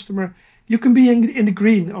customer. You can be in the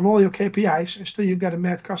green on all your KPIs, and still you get a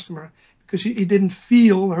mad customer because he didn't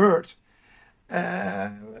feel heard.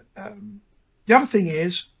 The other thing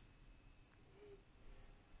is,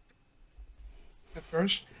 at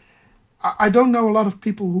first, I don't know a lot of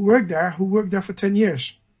people who work there for 10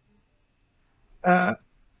 years. So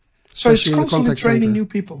it's constantly training new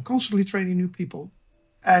people,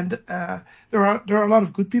 and there are a lot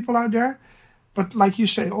of good people out there, but like you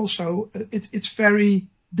say, also it's very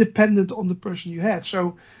dependent on the person you have.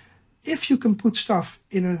 So if you can put stuff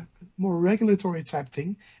in a more regulatory type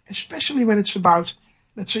thing, especially when it's about,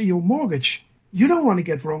 let's say, your mortgage, you don't want to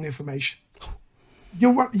get wrong information. You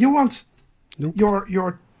want Nope.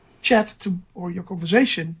 your chat or your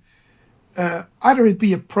conversation, either it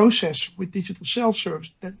be a process with digital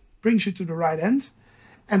self-service that brings you to the right end,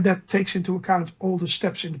 and that takes into account all the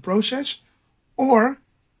steps in the process, or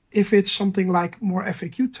if it's something like more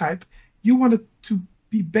FAQ type, you want it to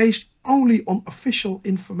be based only on official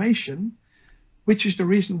information, which is the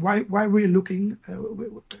reason why we're looking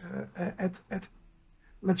at,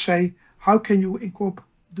 let's say, how can you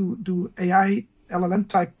do AI LLM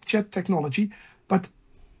type chat technology, but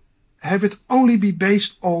have it only be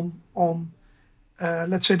based on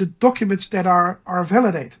let's say, the documents that are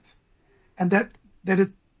validated, and that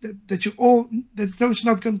it's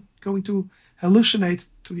not going to hallucinate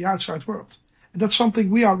to the outside world. And that's something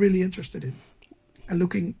we are really interested in and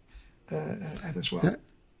looking at as well.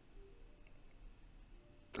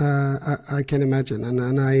 I can imagine,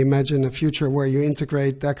 and I imagine a future where you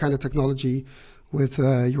integrate that kind of technology with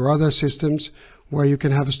your other systems, where you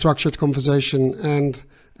can have a structured conversation and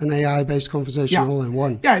an AI-based conversation all in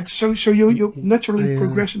one. Yeah, so you naturally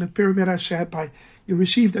progress in a pyramid, I said, by you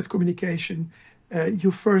receive that communication,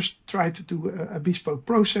 you first try to do a bespoke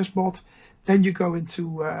process bot, then you go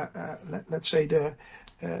into, let's say, the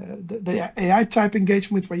AI type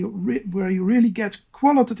engagement where you really get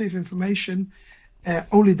qualitative information,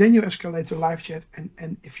 Only then you escalate to live chat,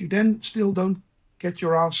 and if you then still don't get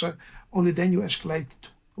your answer, only then you escalate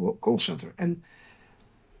to a call center. And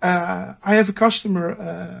I have a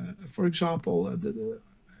customer, for example, I did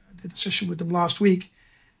a session with them last week.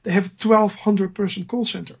 They have a 1,200 person call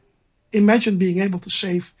center. Imagine being able to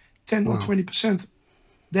save 10 or Wow. 20%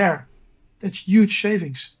 there. That's huge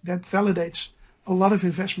savings. That validates a lot of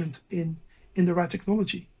investment in the right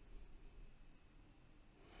technology.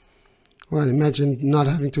 Well, imagine not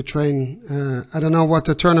having to train. I don't know what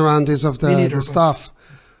the turnaround is of Me neither, the staff.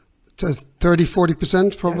 30,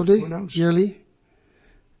 40% probably who knows? yearly.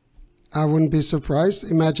 I wouldn't be surprised.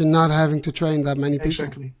 Imagine not having to train that many people.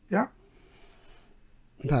 Exactly. Yeah.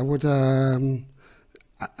 That would.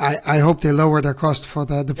 I hope they lower their cost for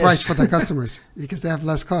the price for their customers because they have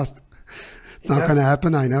less cost. Not going to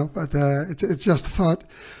happen, I know, but it's just a thought.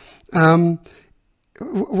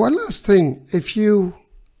 One last thing, if you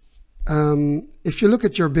look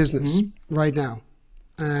at your business right now,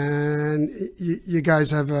 and you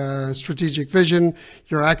guys have a strategic vision,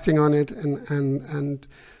 you're acting on it, and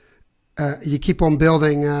you keep on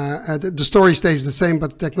building. The story stays the same,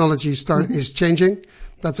 but the technology is changing.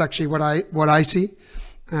 That's actually what I see,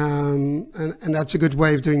 and that's a good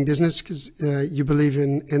way of doing business because you believe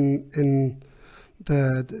in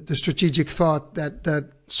the strategic thought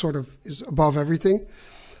that sort of is above everything.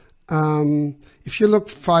 If you look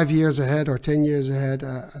 5 years ahead or 10 years ahead,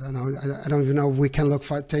 I don't know. I don't even know if we can look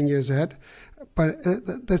 10 years ahead. But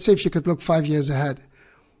let's say if you could look 5 years ahead,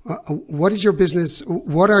 what is your business?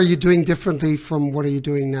 What are you doing differently from what are you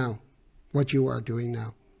doing now? What you are doing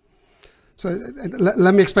now? So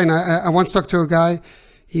let me explain. I once talked to a guy.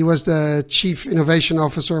 He was the chief innovation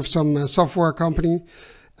officer of some software company.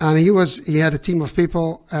 And he had a team of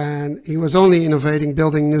people, and he was only innovating,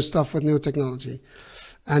 building new stuff with new technology.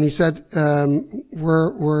 And he said,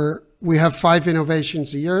 we have 5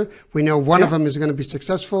 innovations a year. We know one of them is going to be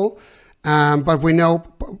successful. But we know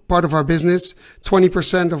part of our business,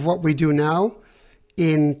 20% of what we do now,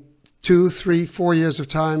 in 2, 3, 4 years of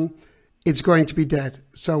time, it's going to be dead.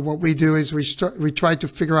 So what we do is we try to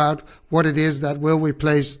figure out what it is that will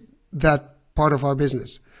replace that part of our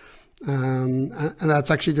business. And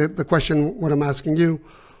that's actually the question, what I'm asking you.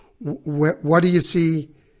 What do you see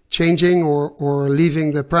changing or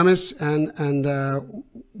leaving the premise, and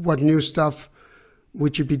what new stuff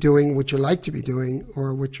would you be doing, would you like to be doing,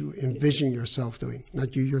 or would you envision yourself doing?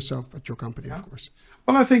 Not you yourself, but your company, of course.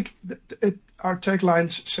 Well, I think our tagline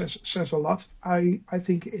says a lot. I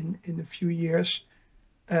think in a few years,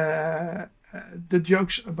 the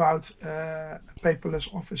jokes about a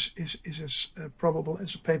paperless office is as probable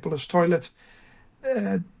as a paperless toilet.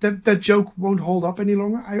 That joke won't hold up any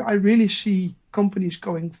longer. I really see companies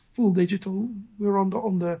going full digital. We're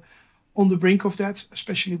on the brink of that,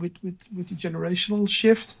 especially with the generational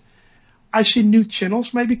shift. I see new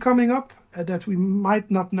channels maybe coming up that we might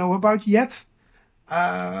not know about yet.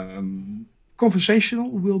 Conversational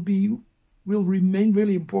will remain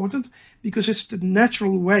really important because it's the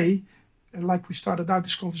natural way. Like we started out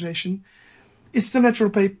this conversation, it's the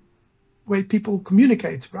natural way people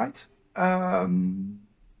communicate, right? I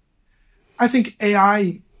think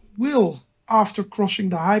AI will, after crossing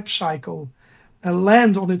the hype cycle,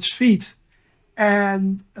 land on its feet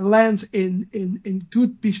and land in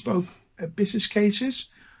good bespoke business cases.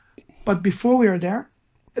 But before we are there,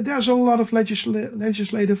 there's a lot of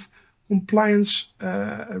legislative compliance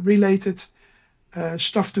related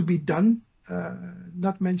stuff to be done.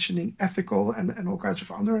 Not mentioning ethical and all kinds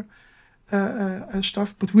of other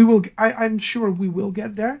stuff, but we will. I'm sure we will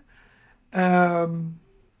get there.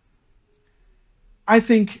 I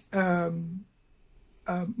think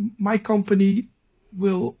my company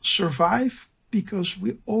will survive because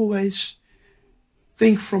we always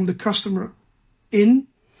think from the customer in,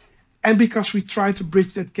 and because we try to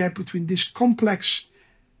bridge that gap between this complex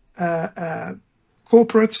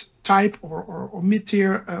corporate type or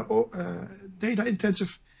mid-tier data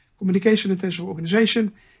intensive, communication intensive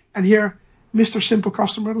organization, and here Mr. Simple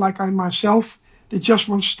customer like I myself, that just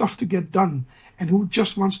wants stuff to get done and who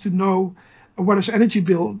just wants to know what his energy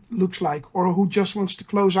bill looks like, or who just wants to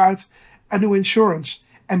close out a new insurance,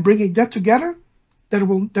 and bringing that together, that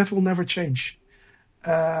will never change.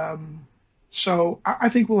 So I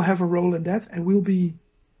think we'll have a role in that, and we'll be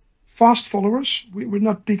fast followers. We're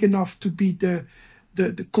not big enough to be the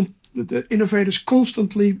innovators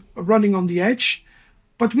constantly running on the edge,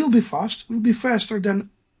 but we'll be fast. We'll be faster than,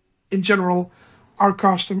 in general, our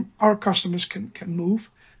customers can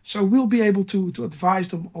move. So we'll be able to advise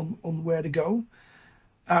them on where to go.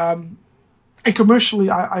 And commercially,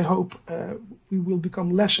 I hope we will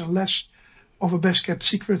become less and less of a best kept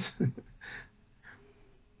secret.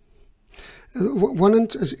 One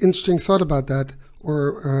interesting thought about that,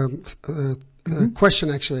 or question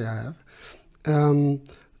actually I have.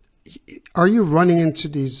 Are you running into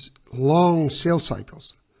these long sales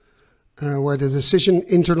cycles where the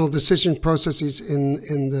internal decision processes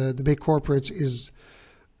in the big corporates is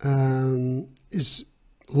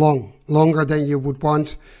longer than you would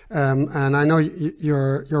want? And I know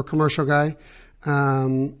you're a commercial guy.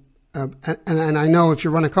 And I know if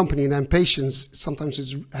you run a company, then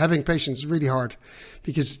having patience is really hard,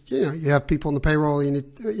 because you have people on the payroll. You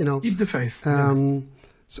need keep the faith. So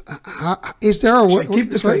is there a way? Keep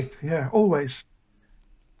the faith. Yeah, always.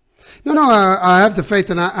 No, I have the faith,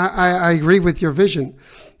 and I agree with your vision.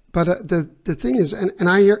 But the thing is, and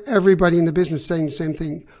I hear everybody in the business saying the same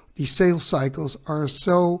thing. These sales cycles are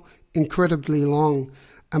so incredibly long.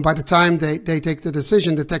 And by the time they take the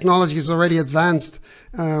decision, the technology is already advanced.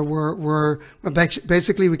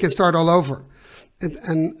 Basically we can start all over.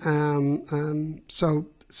 So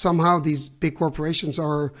somehow these big corporations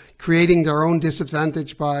are creating their own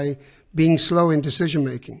disadvantage by being slow in decision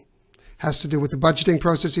making. Has to do with the budgeting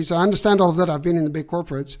processes. I understand all of that. I've been in the big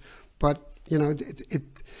corporates, but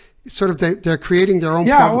it's sort of they're creating their own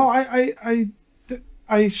problem. Well,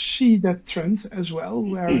 I see that trend as well,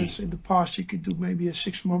 whereas in the past you could do maybe a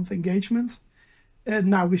 6-month engagement. And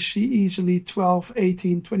now we see easily 12,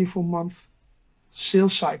 18, 24-month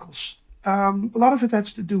sales cycles. A lot of it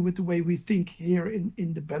has to do with the way we think here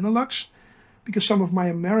in the Benelux, because some of my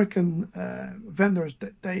American vendors,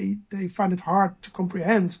 they find it hard to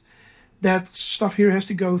comprehend that stuff here has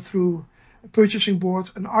to go through a purchasing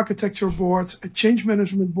board, an architecture board, a change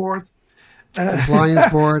management board.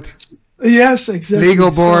 Compliance board. Yes, exactly.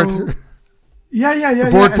 Legal board. So, yeah.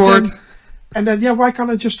 The board. And then, why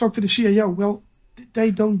can't I just talk to the CIO? Well,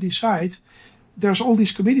 they don't decide. There's all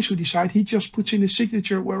these committees who decide. He just puts in his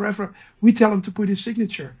signature wherever we tell him to put his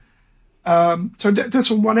signature. So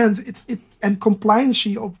that's on one end. And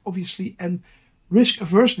compliancy, obviously, and risk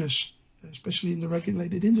averseness, especially in the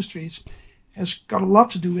regulated industries, has got a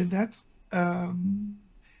lot to do with that.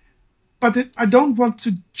 But I don't want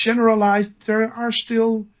to generalize. There are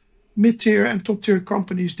still mid-tier and top-tier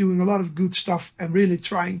companies doing a lot of good stuff and really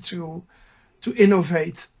trying to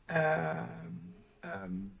innovate.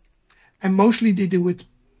 And mostly they do it,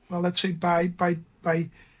 well, let's say by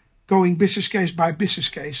going business case by business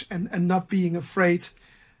case and not being afraid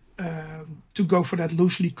to go for that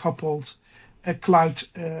loosely coupled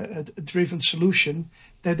cloud-driven solution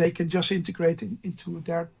that they can just integrate into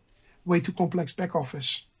their way too complex back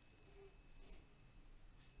office.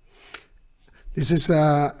 This is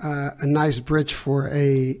a nice bridge for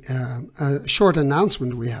a short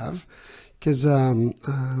announcement we have, because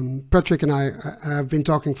Patrick and I have been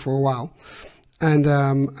talking for a while, and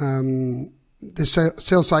the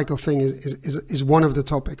sales cycle thing is one of the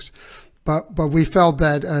topics, but we felt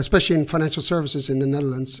that especially in financial services in the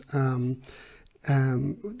Netherlands,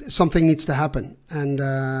 something needs to happen,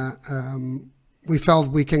 and we felt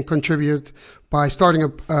we can contribute by starting a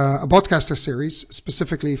podcaster series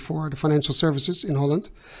specifically for the financial services in Holland,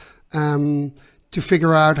 to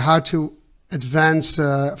figure out how to advance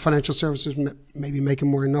financial services, maybe make them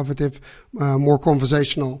more innovative, more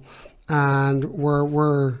conversational, and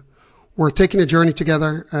we're taking a journey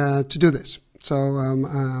together to do this. So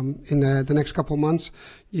in the next couple of months,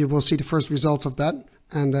 you will see the first results of that,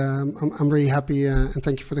 and I'm really happy and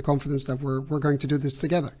thank you for the confidence that we're going to do this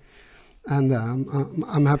together. And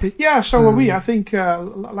I'm happy. Yeah, so are we. I think,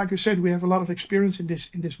 like you said, we have a lot of experience in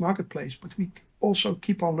this marketplace, but we also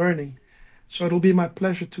keep on learning. So it'll be my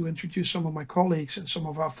pleasure to introduce some of my colleagues and some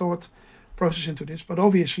of our thought process into this, but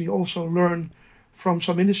obviously also learn from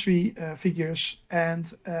some industry figures,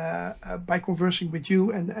 and by conversing with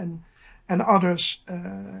you and others,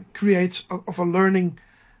 create of a learning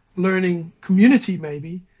community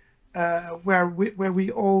maybe, where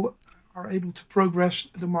we all are able to progress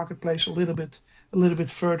the marketplace a little bit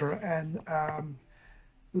further, and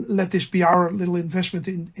let this be our little investment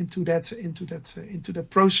into that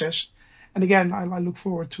process. And again, I look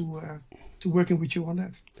forward to working with you on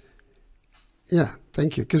that. Yeah,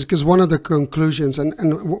 thank you. Because one of the conclusions and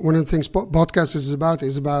one of the things podcast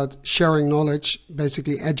is about sharing knowledge,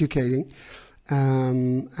 basically educating,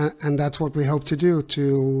 and that's what we hope to do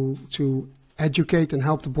to educate and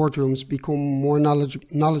help the boardrooms become more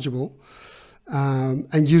knowledgeable,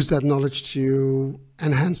 and use that knowledge to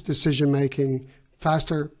enhance decision making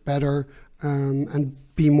faster, better, and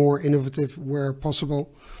be more innovative where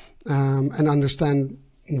possible, and understand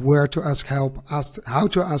where to ask help, how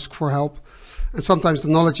to ask for help. And sometimes the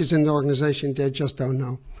knowledge is in the organization, they just don't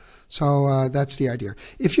know. So that's the idea.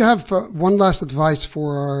 If you have one last advice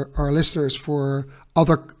for our listeners for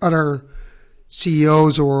other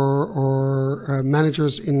CEOs or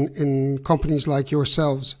managers in companies like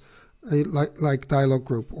yourselves, like Dialogue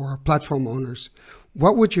Group or platform owners,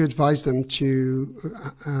 what would you advise them to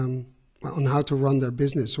on how to run their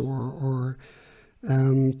business or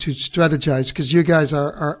to strategize? Because you guys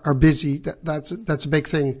are busy. That's a big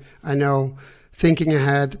thing. I know. Thinking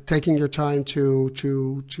ahead, taking your time to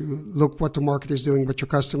look what the market is doing, what your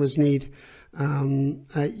customers need.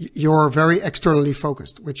 You're very externally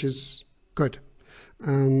focused, which is good.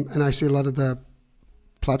 And I see a lot of the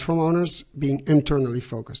platform owners being internally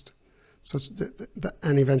focused. So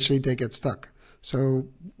and eventually they get stuck. So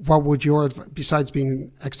what would your, besides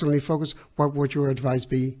being externally focused, what would your advice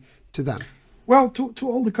be to them? Well, to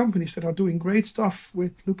all the companies that are doing great stuff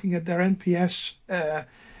with looking at their NPS,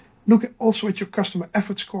 look also at your customer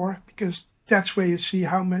effort score, because that's where you see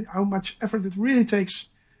how much effort it really takes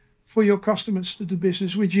for your customers to do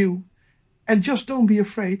business with you. And just don't be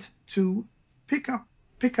afraid to pick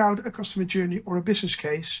out a customer journey or a business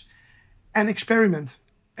case and experiment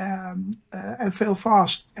and fail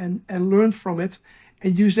fast and learn from it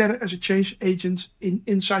and use that as a change agent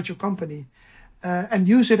inside your company and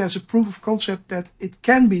use it as a proof of concept that it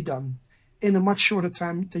can be done in a much shorter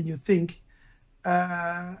time than you think.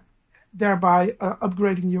 Thereby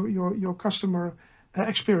upgrading your customer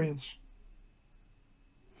experience.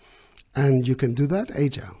 And you can do that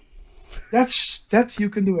agile. That you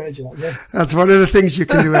can do agile. Yeah. That's one of the things you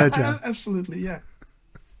can do agile. Absolutely, yeah.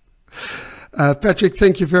 Patrick,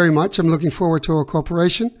 thank you very much. I'm looking forward to our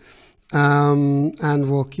cooperation, and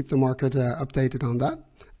we'll keep the market updated on that.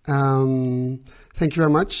 Thank you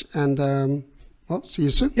very much, and well, see you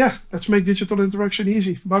soon. Yeah, let's make digital interaction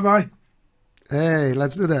easy. Bye bye. Hey,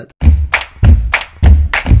 let's do that.